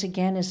 And this,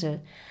 again, is a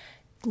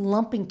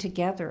lumping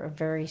together of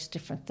various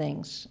different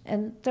things.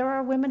 And there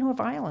are women who are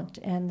violent,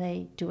 and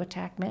they do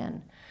attack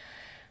men.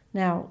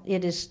 Now,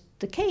 it is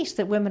the case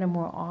that women are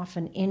more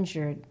often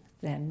injured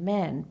than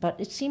men, but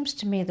it seems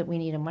to me that we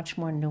need a much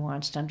more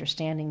nuanced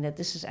understanding that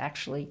this is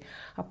actually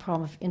a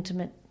problem of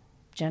intimate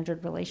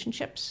gendered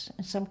relationships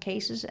in some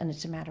cases, and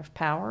it's a matter of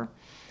power.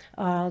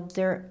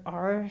 There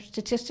are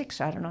statistics,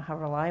 I don't know how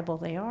reliable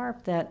they are,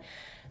 that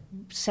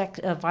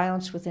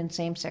violence within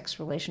same-sex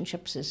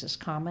relationships is as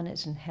common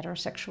as in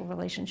heterosexual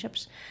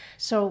relationships.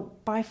 So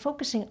by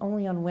focusing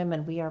only on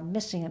women, we are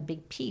missing a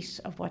big piece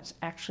of what's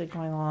actually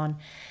going on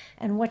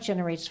and what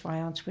generates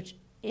violence, which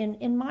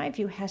in my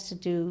view has to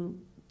do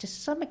to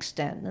some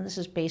extent, and this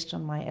is based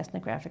on my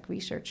ethnographic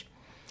research,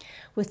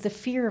 with the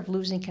fear of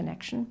losing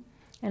connection.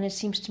 And it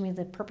seems to me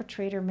the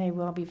perpetrator may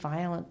well be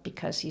violent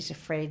because he's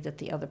afraid that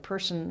the other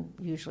person,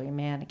 usually a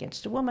man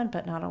against a woman,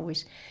 but not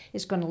always,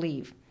 is going to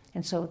leave.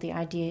 And so the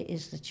idea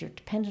is that you're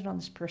dependent on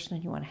this person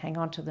and you want to hang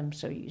on to them,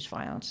 so you use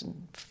violence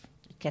and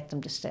get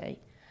them to stay,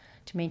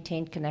 to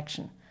maintain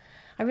connection.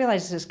 I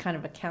realize this is kind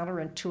of a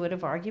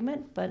counterintuitive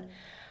argument, but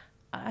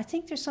I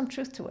think there's some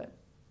truth to it.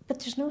 But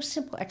there's no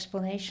simple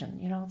explanation.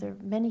 You know, there are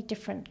many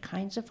different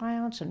kinds of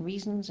violence and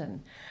reasons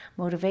and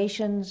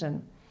motivations,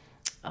 and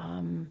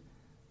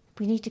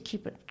we need to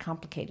keep it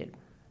complicated.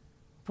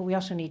 But we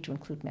also need to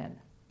include men.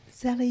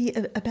 Sally,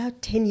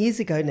 about 10 years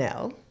ago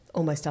now,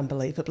 almost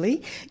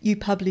unbelievably, you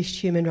published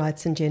Human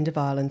Rights and Gender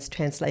Violence,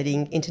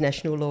 Translating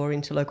International Law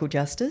into Local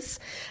Justice.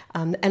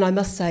 And I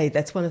must say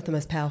that's one of the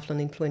most powerful and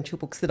influential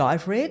books that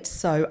I've read.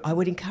 So I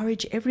would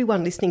encourage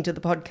everyone listening to the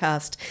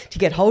podcast to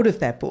get hold of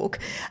that book.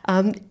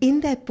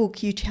 In that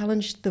book, you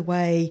challenged the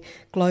way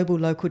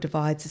global-local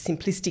divides are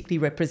simplistically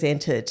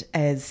represented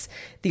as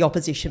the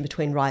opposition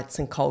between rights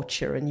and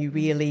culture, and you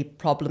really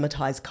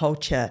problematise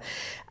culture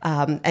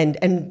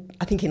and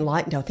I think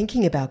enlightened our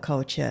thinking about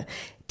culture.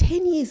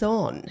 10 years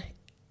on,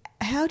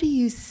 how do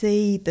you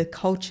see the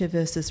culture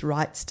versus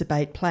rights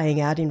debate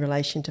playing out in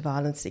relation to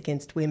violence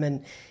against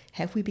women?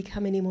 Have we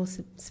become any more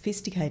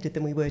sophisticated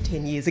than we were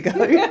 10 years ago?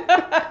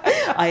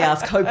 I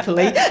ask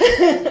hopefully. And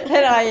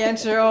I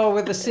answer,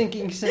 with a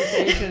sinking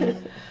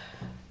sensation.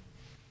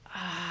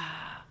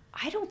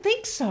 I don't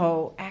think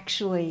so,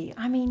 actually.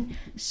 I mean,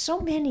 so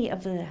many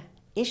of the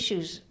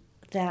issues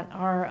that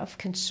are of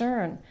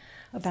concern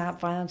about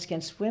violence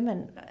against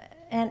women,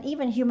 and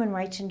even human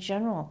rights in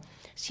general,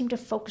 seem to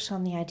focus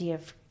on the idea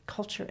of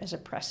culture as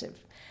oppressive.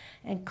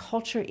 And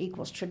culture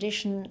equals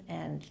tradition,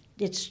 and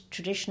its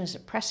tradition is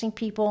oppressing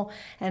people,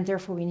 and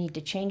therefore we need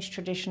to change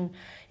tradition.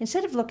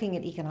 Instead of looking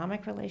at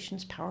economic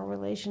relations, power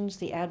relations,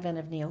 the advent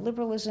of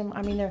neoliberalism,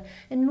 I mean, there are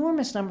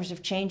enormous numbers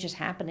of changes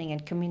happening in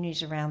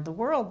communities around the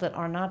world that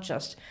are not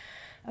just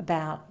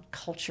about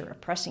culture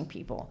oppressing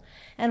people.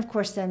 And of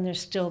course, then there's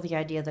still the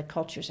idea that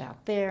culture's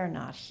out there,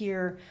 not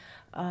here.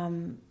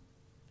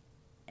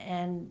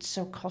 And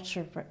so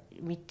culture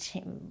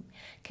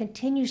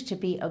continues to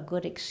be a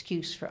good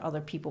excuse for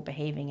other people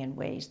behaving in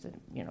ways that,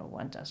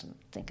 one doesn't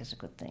think is a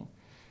good thing.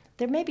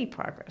 There may be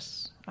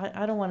progress.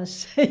 I don't want to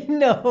say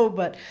no,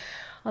 but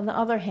on the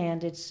other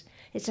hand, it's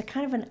a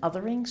kind of an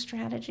othering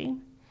strategy.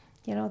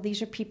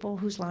 These are people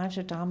whose lives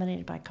are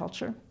dominated by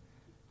culture,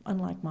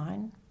 unlike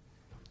mine.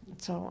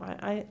 So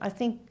I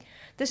think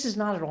this is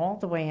not at all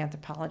the way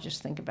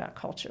anthropologists think about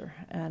culture.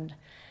 And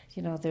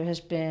there has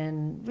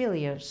been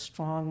really a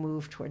strong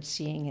move towards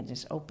seeing it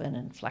as open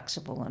and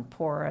flexible and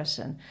porous,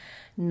 and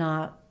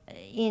not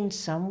in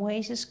some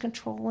ways as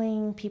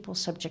controlling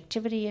people's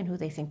subjectivity and who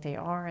they think they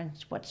are and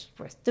what's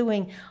worth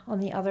doing.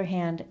 On the other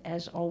hand,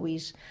 as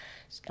always,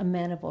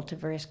 amenable to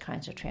various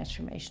kinds of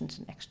transformations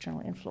and external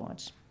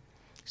influence.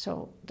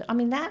 So, I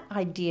mean, that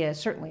idea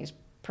certainly is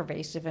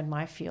pervasive in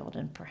my field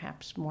and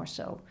perhaps more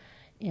so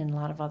in a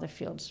lot of other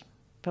fields,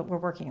 but we're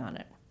working on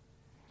it.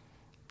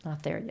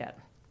 Not there yet.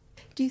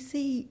 Do you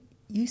see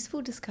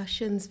useful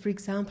discussions, for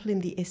example, in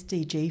the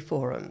SDG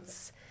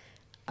forums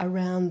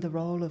around the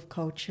role of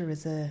culture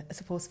as a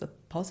force for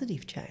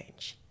positive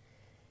change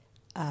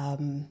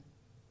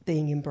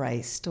being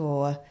embraced,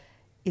 or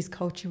is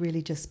culture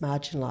really just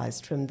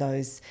marginalised from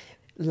those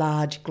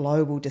large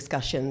global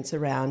discussions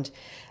around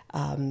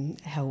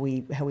how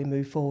we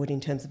move forward in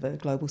terms of a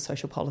global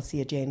social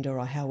policy agenda,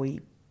 or how we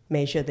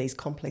measure these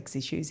complex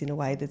issues in a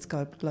way that's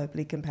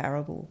globally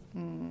comparable?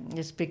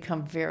 It's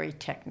become very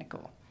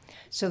technical.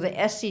 So the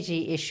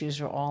SDG issues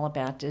are all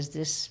about, does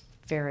this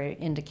very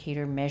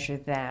indicator measure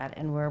that,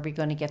 and where are we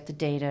going to get the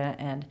data,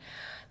 and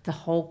the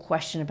whole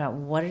question about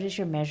what it is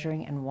you're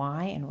measuring and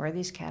why and where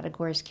these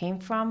categories came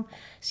from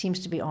seems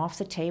to be off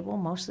the table.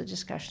 Most of the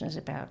discussion is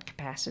about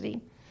capacity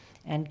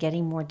and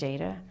getting more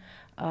data.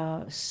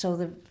 So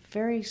the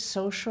very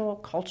social,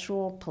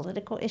 cultural,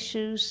 political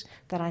issues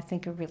that I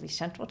think are really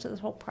central to this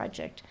whole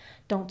project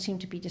don't seem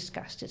to be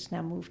discussed. It's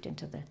now moved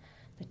into the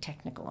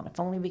technical, and if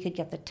only we could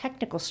get the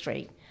technical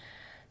straight,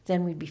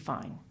 then we'd be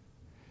fine.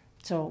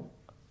 So,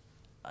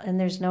 and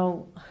there's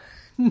no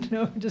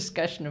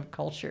discussion of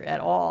culture at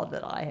all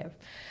that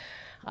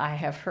I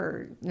have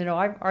heard.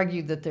 I've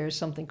argued that there's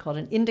something called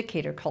an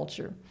indicator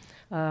culture.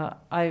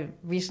 I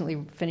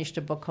recently finished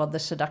a book called The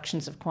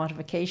Seductions of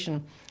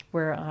Quantification,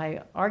 where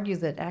I argue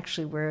that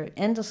actually we're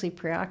endlessly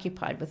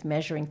preoccupied with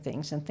measuring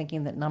things and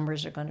thinking that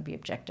numbers are going to be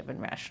objective and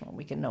rational.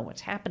 We can know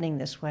what's happening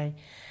this way.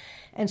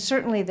 And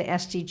certainly the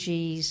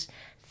SDGs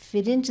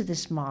fit into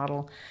this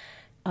model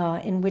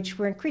in which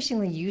we're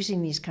increasingly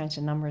using these kinds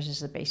of numbers as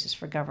the basis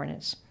for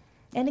governance.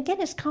 And again,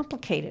 it's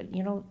complicated.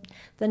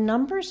 The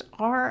numbers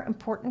are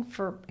important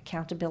for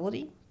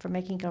accountability, for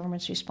making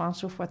governments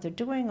responsible for what they're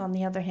doing. On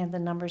the other hand, the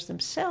numbers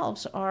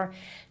themselves are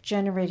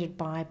generated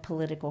by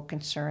political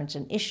concerns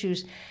and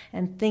issues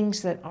and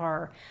things that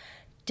are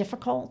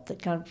difficult,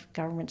 that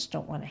governments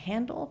don't want to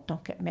handle,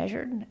 don't get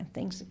measured, and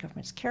things that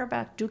governments care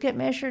about do get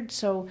measured.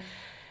 So,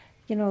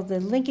 the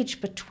linkage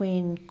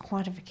between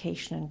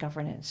quantification and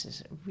governance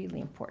is a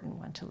really important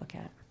one to look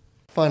at.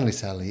 Finally,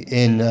 Sally,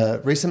 in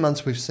recent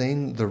months we've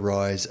seen the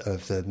rise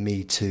of the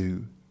Me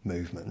Too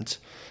movement,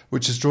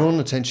 which has drawn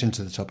attention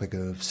to the topic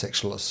of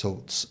sexual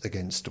assaults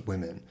against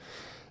women.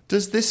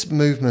 Does this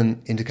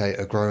movement indicate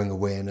a growing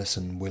awareness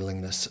and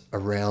willingness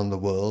around the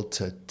world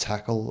to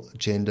tackle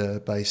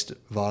gender-based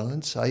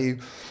violence? Are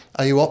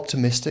you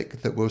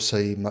optimistic that we'll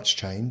see much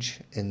change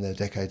in the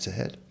decades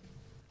ahead?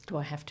 Do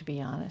I have to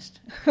be honest?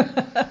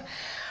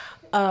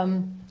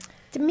 The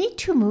Me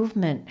Too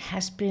movement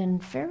has been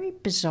very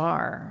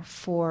bizarre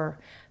for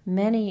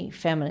many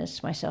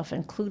feminists, myself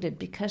included,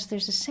 because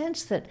there's a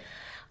sense that,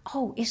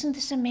 oh, isn't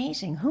this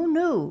amazing? Who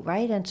knew,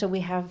 right? And so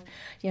we have,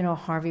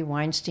 Harvey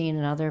Weinstein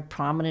and other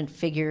prominent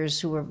figures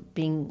who are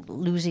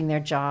losing their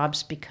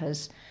jobs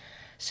because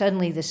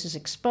suddenly this is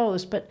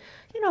exposed. But,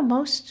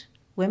 most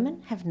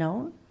women have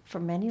known for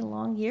many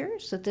long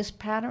years that this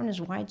pattern is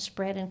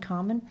widespread and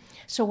common.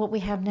 So what we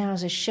have now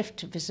is a shift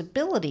to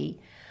visibility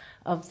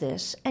of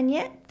this. And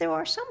yet there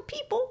are some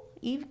people,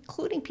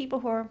 including people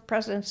who are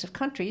presidents of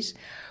countries,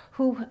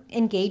 who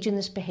engage in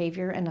this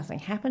behavior and nothing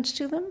happens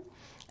to them.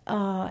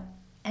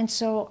 And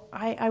so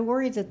I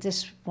worry that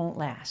this won't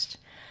last,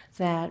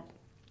 that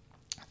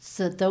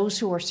those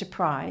who are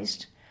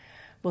surprised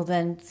will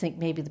then think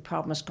maybe the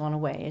problem has gone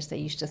away as they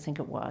used to think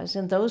it was.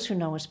 And those who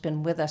know it's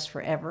been with us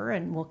forever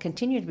and will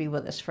continue to be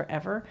with us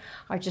forever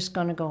are just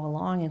going to go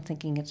along and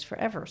thinking it's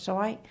forever. So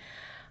I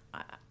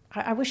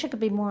wish I could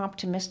be more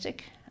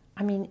optimistic.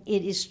 I mean,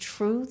 it is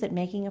true that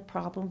making a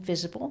problem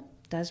visible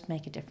does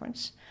make a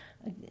difference.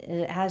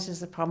 As is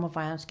the problem of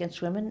violence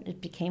against women,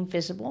 it became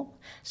visible.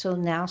 So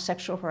now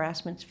sexual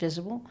harassment is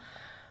visible,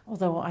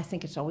 although I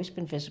think it's always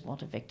been visible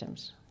to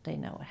victims. They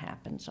know it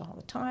happens all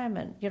the time.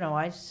 And,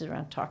 I sit around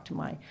and talk to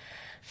my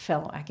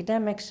fellow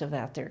academics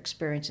about their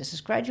experiences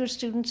as graduate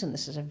students, and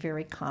this is a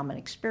very common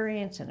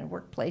experience and in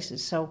workplaces.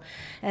 So,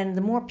 and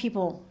the more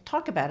people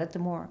talk about it, the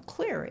more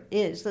clear it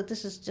is that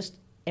this is just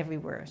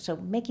everywhere. So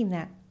making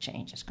that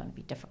change is going to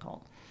be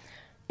difficult.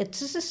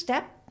 It's just a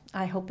step.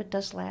 I hope it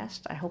does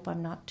last. I hope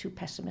I'm not too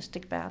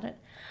pessimistic about it.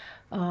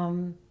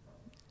 There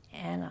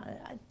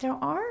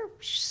are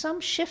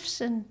some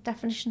shifts in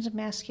definitions of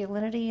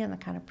masculinity and the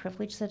kind of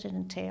privilege that it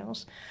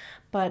entails,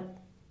 but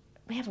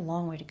we have a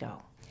long way to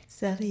go.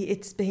 Sally,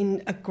 it's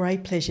been a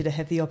great pleasure to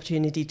have the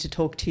opportunity to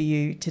talk to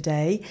you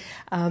today.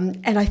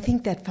 And I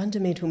think that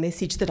fundamental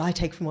message that I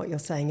take from what you're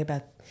saying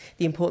about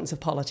the importance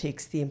of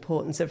politics, the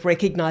importance of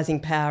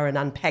recognising power and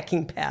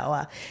unpacking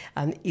power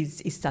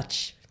is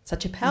such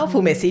a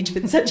powerful message,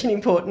 but such an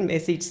important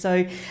message.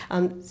 So,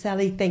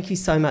 Sally, thank you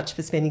so much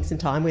for spending some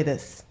time with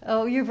us.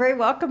 Oh, you're very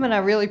welcome, and I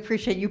really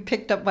appreciate you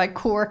picked up my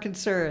core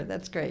concern.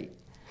 That's great.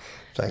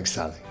 Thanks,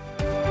 Sally.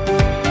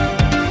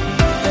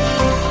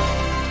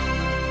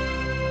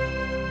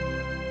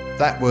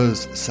 That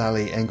was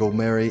Sally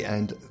Engel-Merry,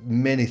 and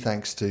many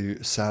thanks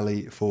to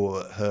Sally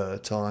for her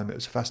time. It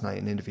was a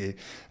fascinating interview.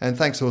 And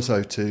thanks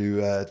also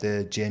to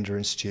the Gender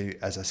Institute,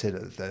 as I said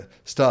at the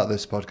start of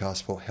this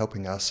podcast, for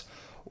helping us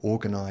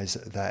organise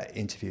that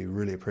interview.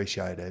 Really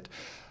appreciate it.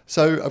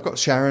 So I've got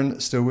Sharon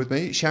still with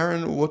me.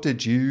 Sharon, what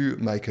did you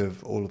make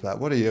of all of that?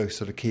 What are your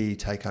sort of key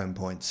take-home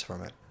points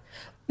from it?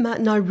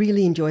 Martin, I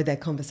really enjoyed that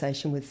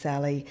conversation with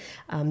Sally.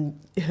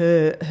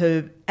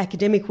 Her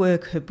academic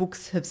work, her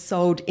books have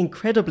sold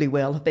incredibly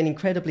well, have been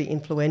incredibly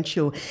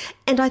influential.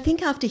 And I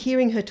think after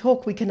hearing her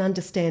talk, we can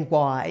understand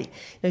why.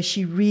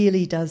 She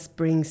really does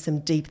bring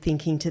some deep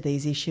thinking to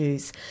these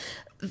issues.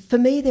 For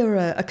me, there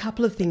are a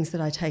couple of things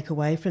that I take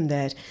away from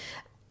that.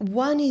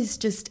 One is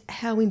just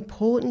how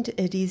important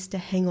it is to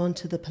hang on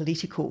to the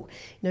political.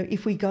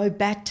 If we go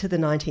back to the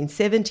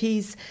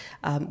 1970s,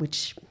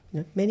 which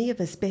many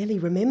of us barely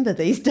remember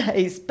these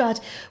days,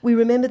 but we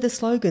remember the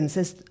slogans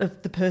as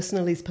of the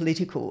personal is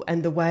political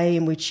and the way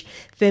in which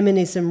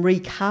feminism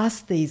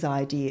recast these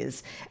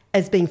ideas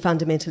as being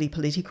fundamentally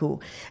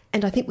political.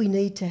 And I think we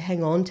need to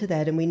hang on to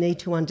that, and we need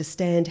to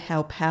understand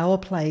how power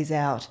plays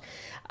out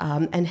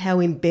and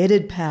how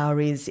embedded power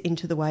is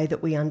into the way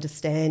that we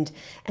understand,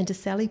 and as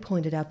Sally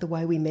pointed out, the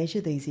way we measure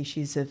these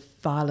issues of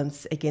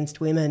violence against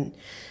women.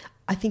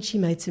 I think she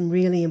made some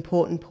really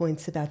important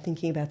points about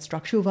thinking about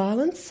structural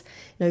violence.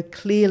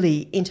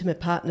 Clearly intimate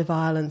partner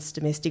violence,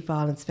 domestic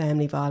violence,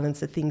 family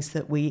violence are things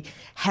that we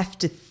have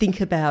to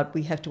think about,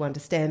 we have to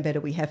understand better,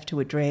 we have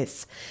to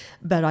address.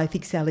 But I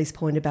think Sally's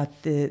point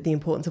about the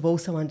importance of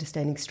also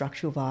understanding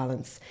structural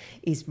violence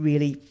is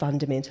really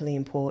fundamentally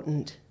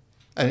important.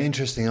 An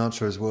interesting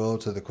answer as well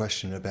to the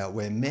question about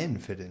where men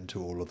fit into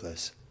all of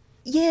this.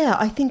 Yeah,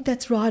 I think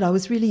that's right. I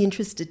was really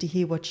interested to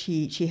hear what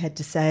she had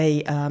to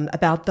say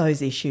about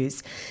those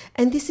issues.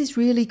 And this is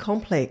really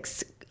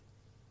complex.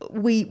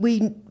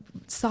 We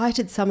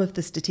cited some of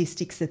the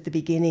statistics at the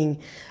beginning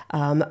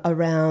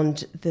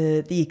around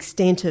the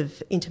extent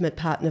of intimate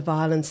partner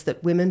violence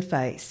that women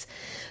face.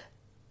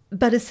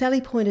 But as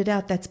Sally pointed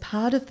out, that's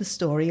part of the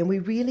story, and we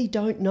really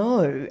don't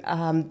know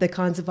the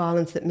kinds of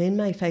violence that men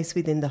may face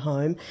within the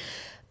home.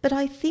 But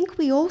I think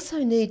we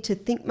also need to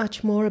think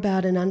much more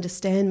about and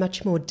understand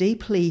much more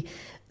deeply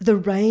the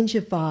range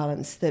of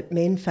violence that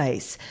men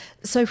face.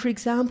 So, for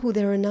example,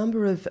 there are a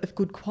number of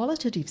good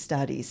qualitative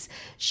studies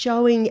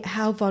showing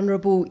how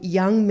vulnerable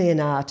young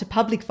men are to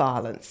public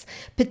violence,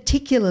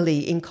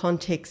 particularly in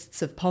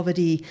contexts of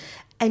poverty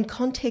and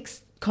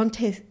contexts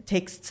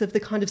contexts of the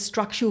kind of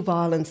structural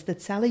violence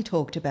that Sally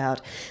talked about.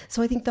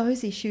 So I think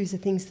those issues are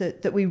things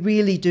that we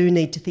really do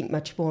need to think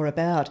much more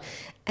about,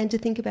 and to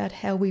think about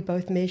how we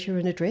both measure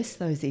and address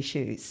those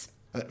issues.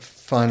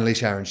 Finally,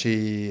 Sharon,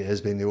 she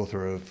has been the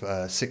author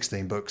of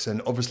 16 books,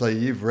 and obviously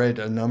you've read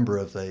a number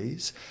of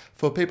these.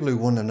 For people who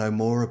want to know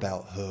more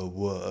about her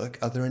work,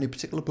 are there any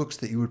particular books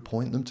that you would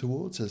point them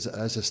towards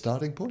as a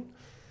starting point?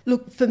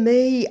 Look, for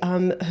me,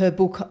 her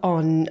book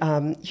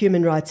on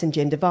human rights and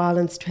gender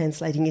violence,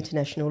 translating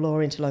international law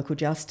into local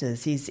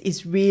justice,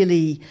 is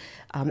really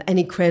an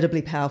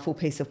incredibly powerful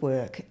piece of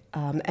work.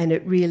 And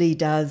it really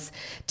does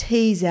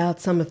tease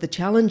out some of the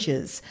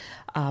challenges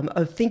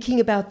of thinking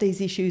about these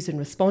issues and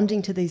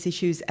responding to these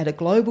issues at a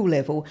global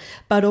level,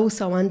 but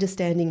also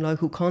understanding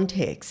local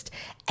context.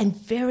 And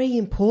very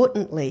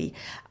importantly,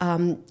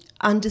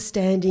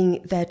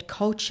 understanding that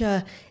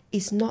culture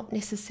is not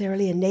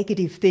necessarily a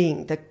negative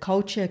thing. The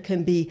culture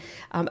can be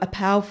a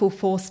powerful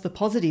force for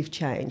positive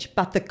change,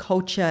 but the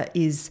culture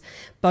is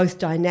both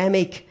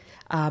dynamic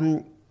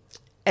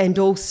and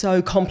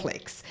also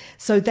complex.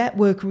 So that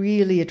work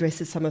really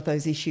addresses some of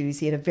those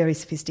issues in a very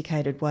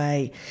sophisticated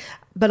way.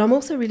 But I'm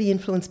also really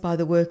influenced by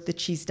the work that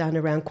she's done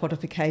around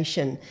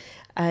quantification.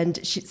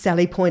 And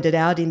Sally pointed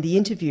out in the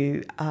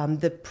interview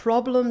the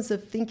problems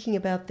of thinking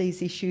about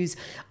these issues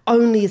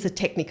only as a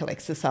technical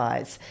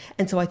exercise.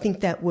 And so I think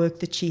that work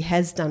that she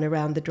has done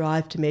around the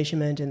drive to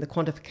measurement and the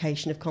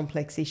quantification of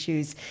complex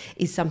issues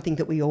is something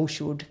that we all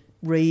should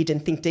read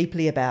and think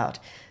deeply about.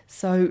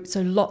 So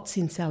lots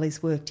in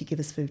Sally's work to give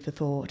us food for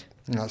thought.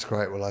 That's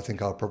great. Well, I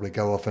think I'll probably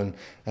go off and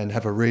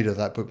have a read of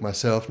that book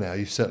myself now.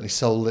 You've certainly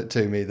sold it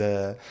to me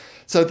there.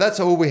 So that's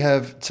all we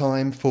have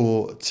time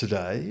for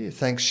today.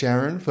 Thanks,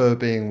 Sharon, for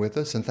being with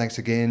us. And thanks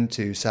again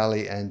to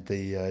Sally and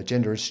the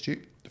Gender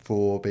Institute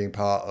for being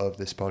part of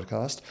this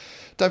podcast.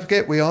 Don't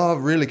forget, we are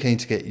really keen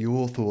to get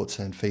your thoughts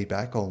and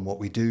feedback on what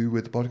we do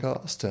with the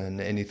podcast,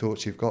 and any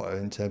thoughts you've got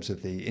in terms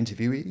of the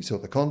interviewees or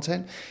the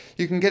content.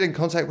 You can get in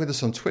contact with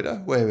us on Twitter,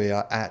 where we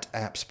are at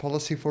Apps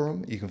Policy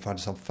Forum. You can find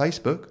us on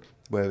Facebook,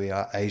 where we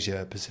are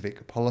Asia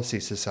Pacific Policy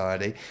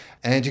Society.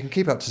 And you can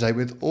keep up to date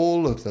with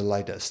all of the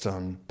latest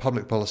on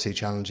public policy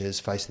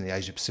challenges facing the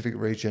Asia Pacific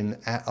region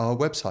at our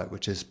website,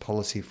 which is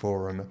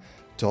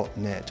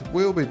policyforum.net.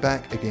 We'll be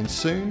back again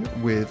soon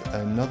with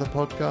another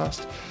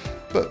podcast.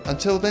 But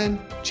until then,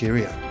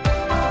 cheerio.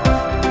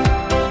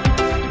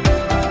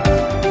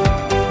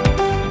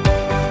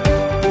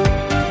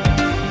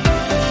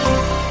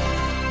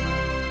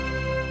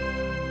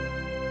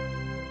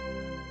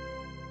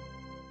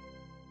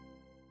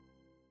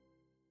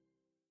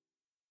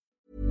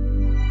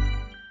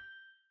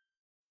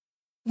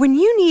 When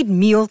you need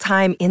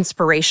mealtime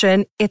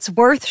inspiration, it's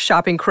worth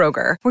shopping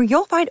Kroger, where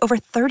you'll find over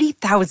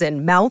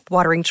 30,000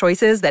 mouth-watering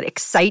choices that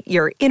excite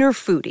your inner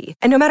foodie.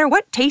 And no matter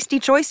what tasty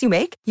choice you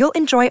make, you'll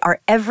enjoy our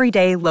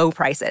everyday low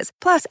prices,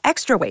 plus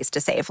extra ways to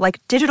save,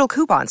 like digital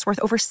coupons worth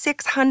over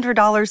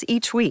 $600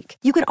 each week.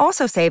 You can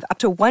also save up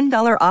to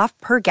 $1 off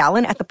per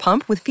gallon at the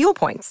pump with fuel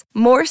points.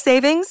 More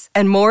savings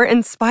and more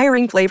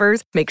inspiring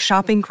flavors make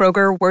shopping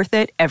Kroger worth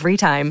it every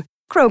time.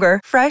 Kroger,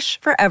 fresh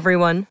for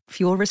everyone.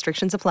 Fuel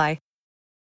restrictions apply.